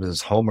sometimes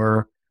is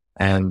Homer,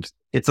 and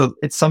it's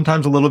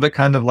sometimes a little bit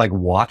kind of like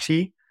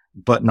watchy,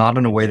 but not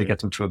in a way that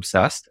gets them too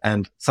obsessed.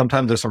 And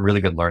sometimes there's some really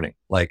good learning,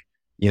 like,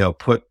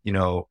 put,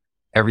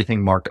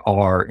 everything marked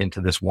R into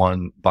this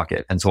one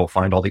bucket. And so we'll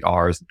find all the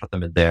R's and put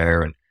them in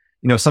there. And,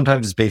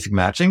 sometimes it's basic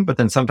matching, but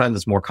then sometimes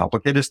it's more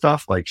complicated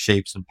stuff like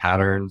shapes and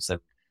patterns. And,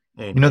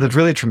 there's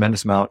really a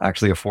tremendous amount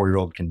actually a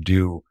 4-year-old can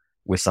do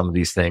with some of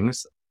these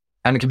things.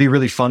 And it can be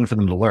really fun for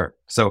them to learn.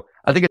 So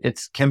I think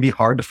it can be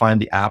hard to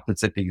find the app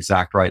that's at the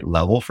exact right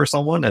level for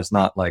someone. It's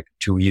not like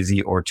too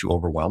easy or too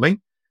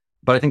overwhelming.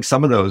 But I think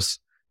some of those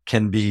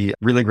can be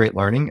really great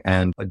learning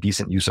and a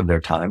decent use of their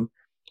time.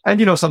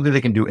 And, something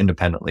they can do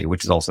independently,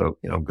 which is also,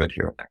 good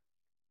here and there.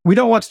 We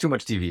don't watch too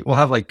much TV. We'll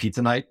have like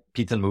pizza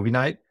and movie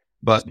night,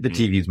 but the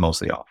TV is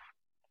mostly off.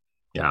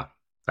 Yeah,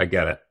 I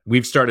get it.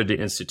 We've started to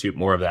institute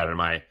more of that in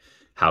my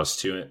house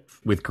too,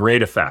 with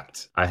great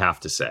effect, I have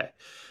to say.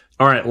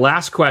 All right,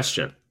 last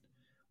question.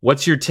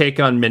 What's your take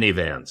on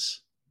minivans?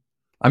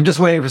 I'm just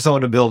waiting for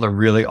someone to build a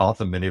really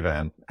awesome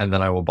minivan and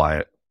then I will buy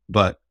it.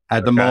 But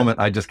at the moment,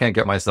 I just can't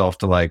get myself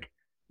to like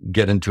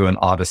get into an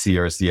Odyssey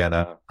or a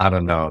Sienna. I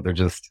don't know.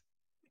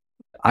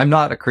 I'm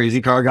not a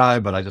crazy car guy,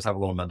 but I just have a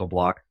little mental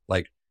block.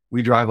 Like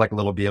we drive like a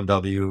little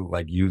BMW,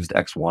 like used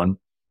X1,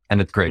 and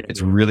it's great.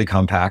 It's really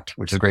compact,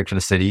 which is great for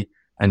the city.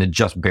 And it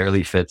just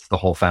barely fits the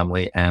whole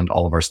family and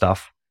all of our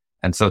stuff.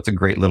 And so it's a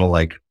great little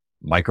like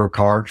micro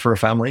car for a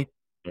family,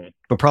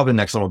 but probably the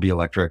next one will be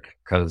electric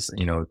because,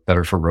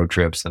 better for road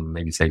trips and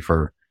maybe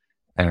safer.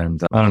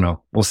 And I don't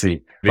know, we'll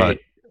see, but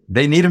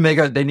they need to make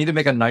a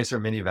nicer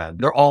minivan.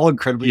 They're all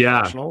incredibly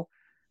functional,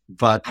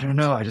 but I don't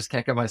know. I just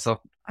can't get myself,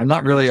 I'm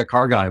not really a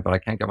car guy, but I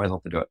can't get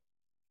myself to do it.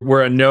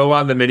 We're a no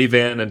on the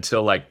minivan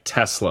until like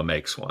Tesla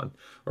makes one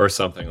or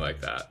something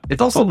like that.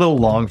 It's also a little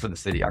long for the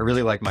city. I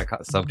really like my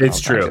subcompact. It's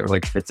true. It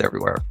like fits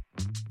everywhere.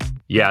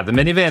 Yeah, the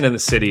minivan in the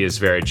city is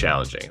very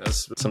challenging.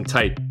 There's some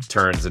tight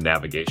turns and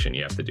navigation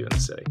you have to do in the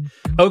city.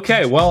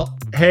 Okay, well,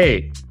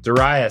 hey,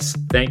 Darius,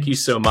 thank you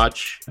so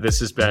much. This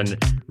has been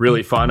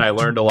really fun. I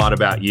learned a lot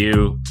about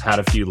you, had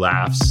a few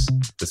laughs.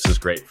 This was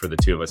great for the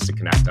two of us to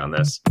connect on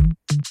this.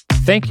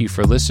 Thank you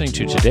for listening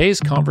to today's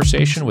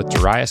conversation with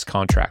Darius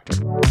Contractor.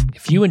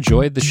 If you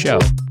enjoyed the show,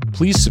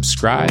 please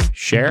subscribe,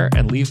 share,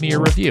 and leave me a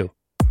review.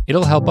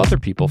 It'll help other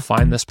people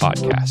find this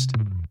podcast.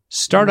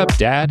 Startup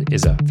Dad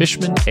is a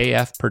Fishman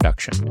AF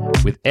production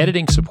with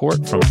editing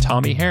support from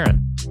Tommy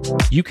Heron.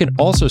 You can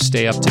also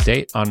stay up to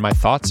date on my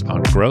thoughts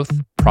on growth,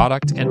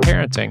 product, and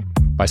parenting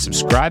by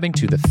subscribing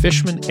to the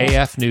Fishman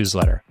AF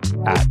newsletter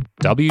at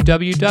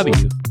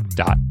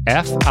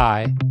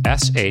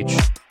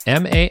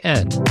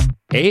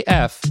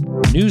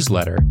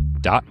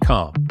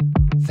www.fishmanafnewsletter.com.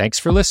 Thanks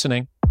for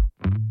listening.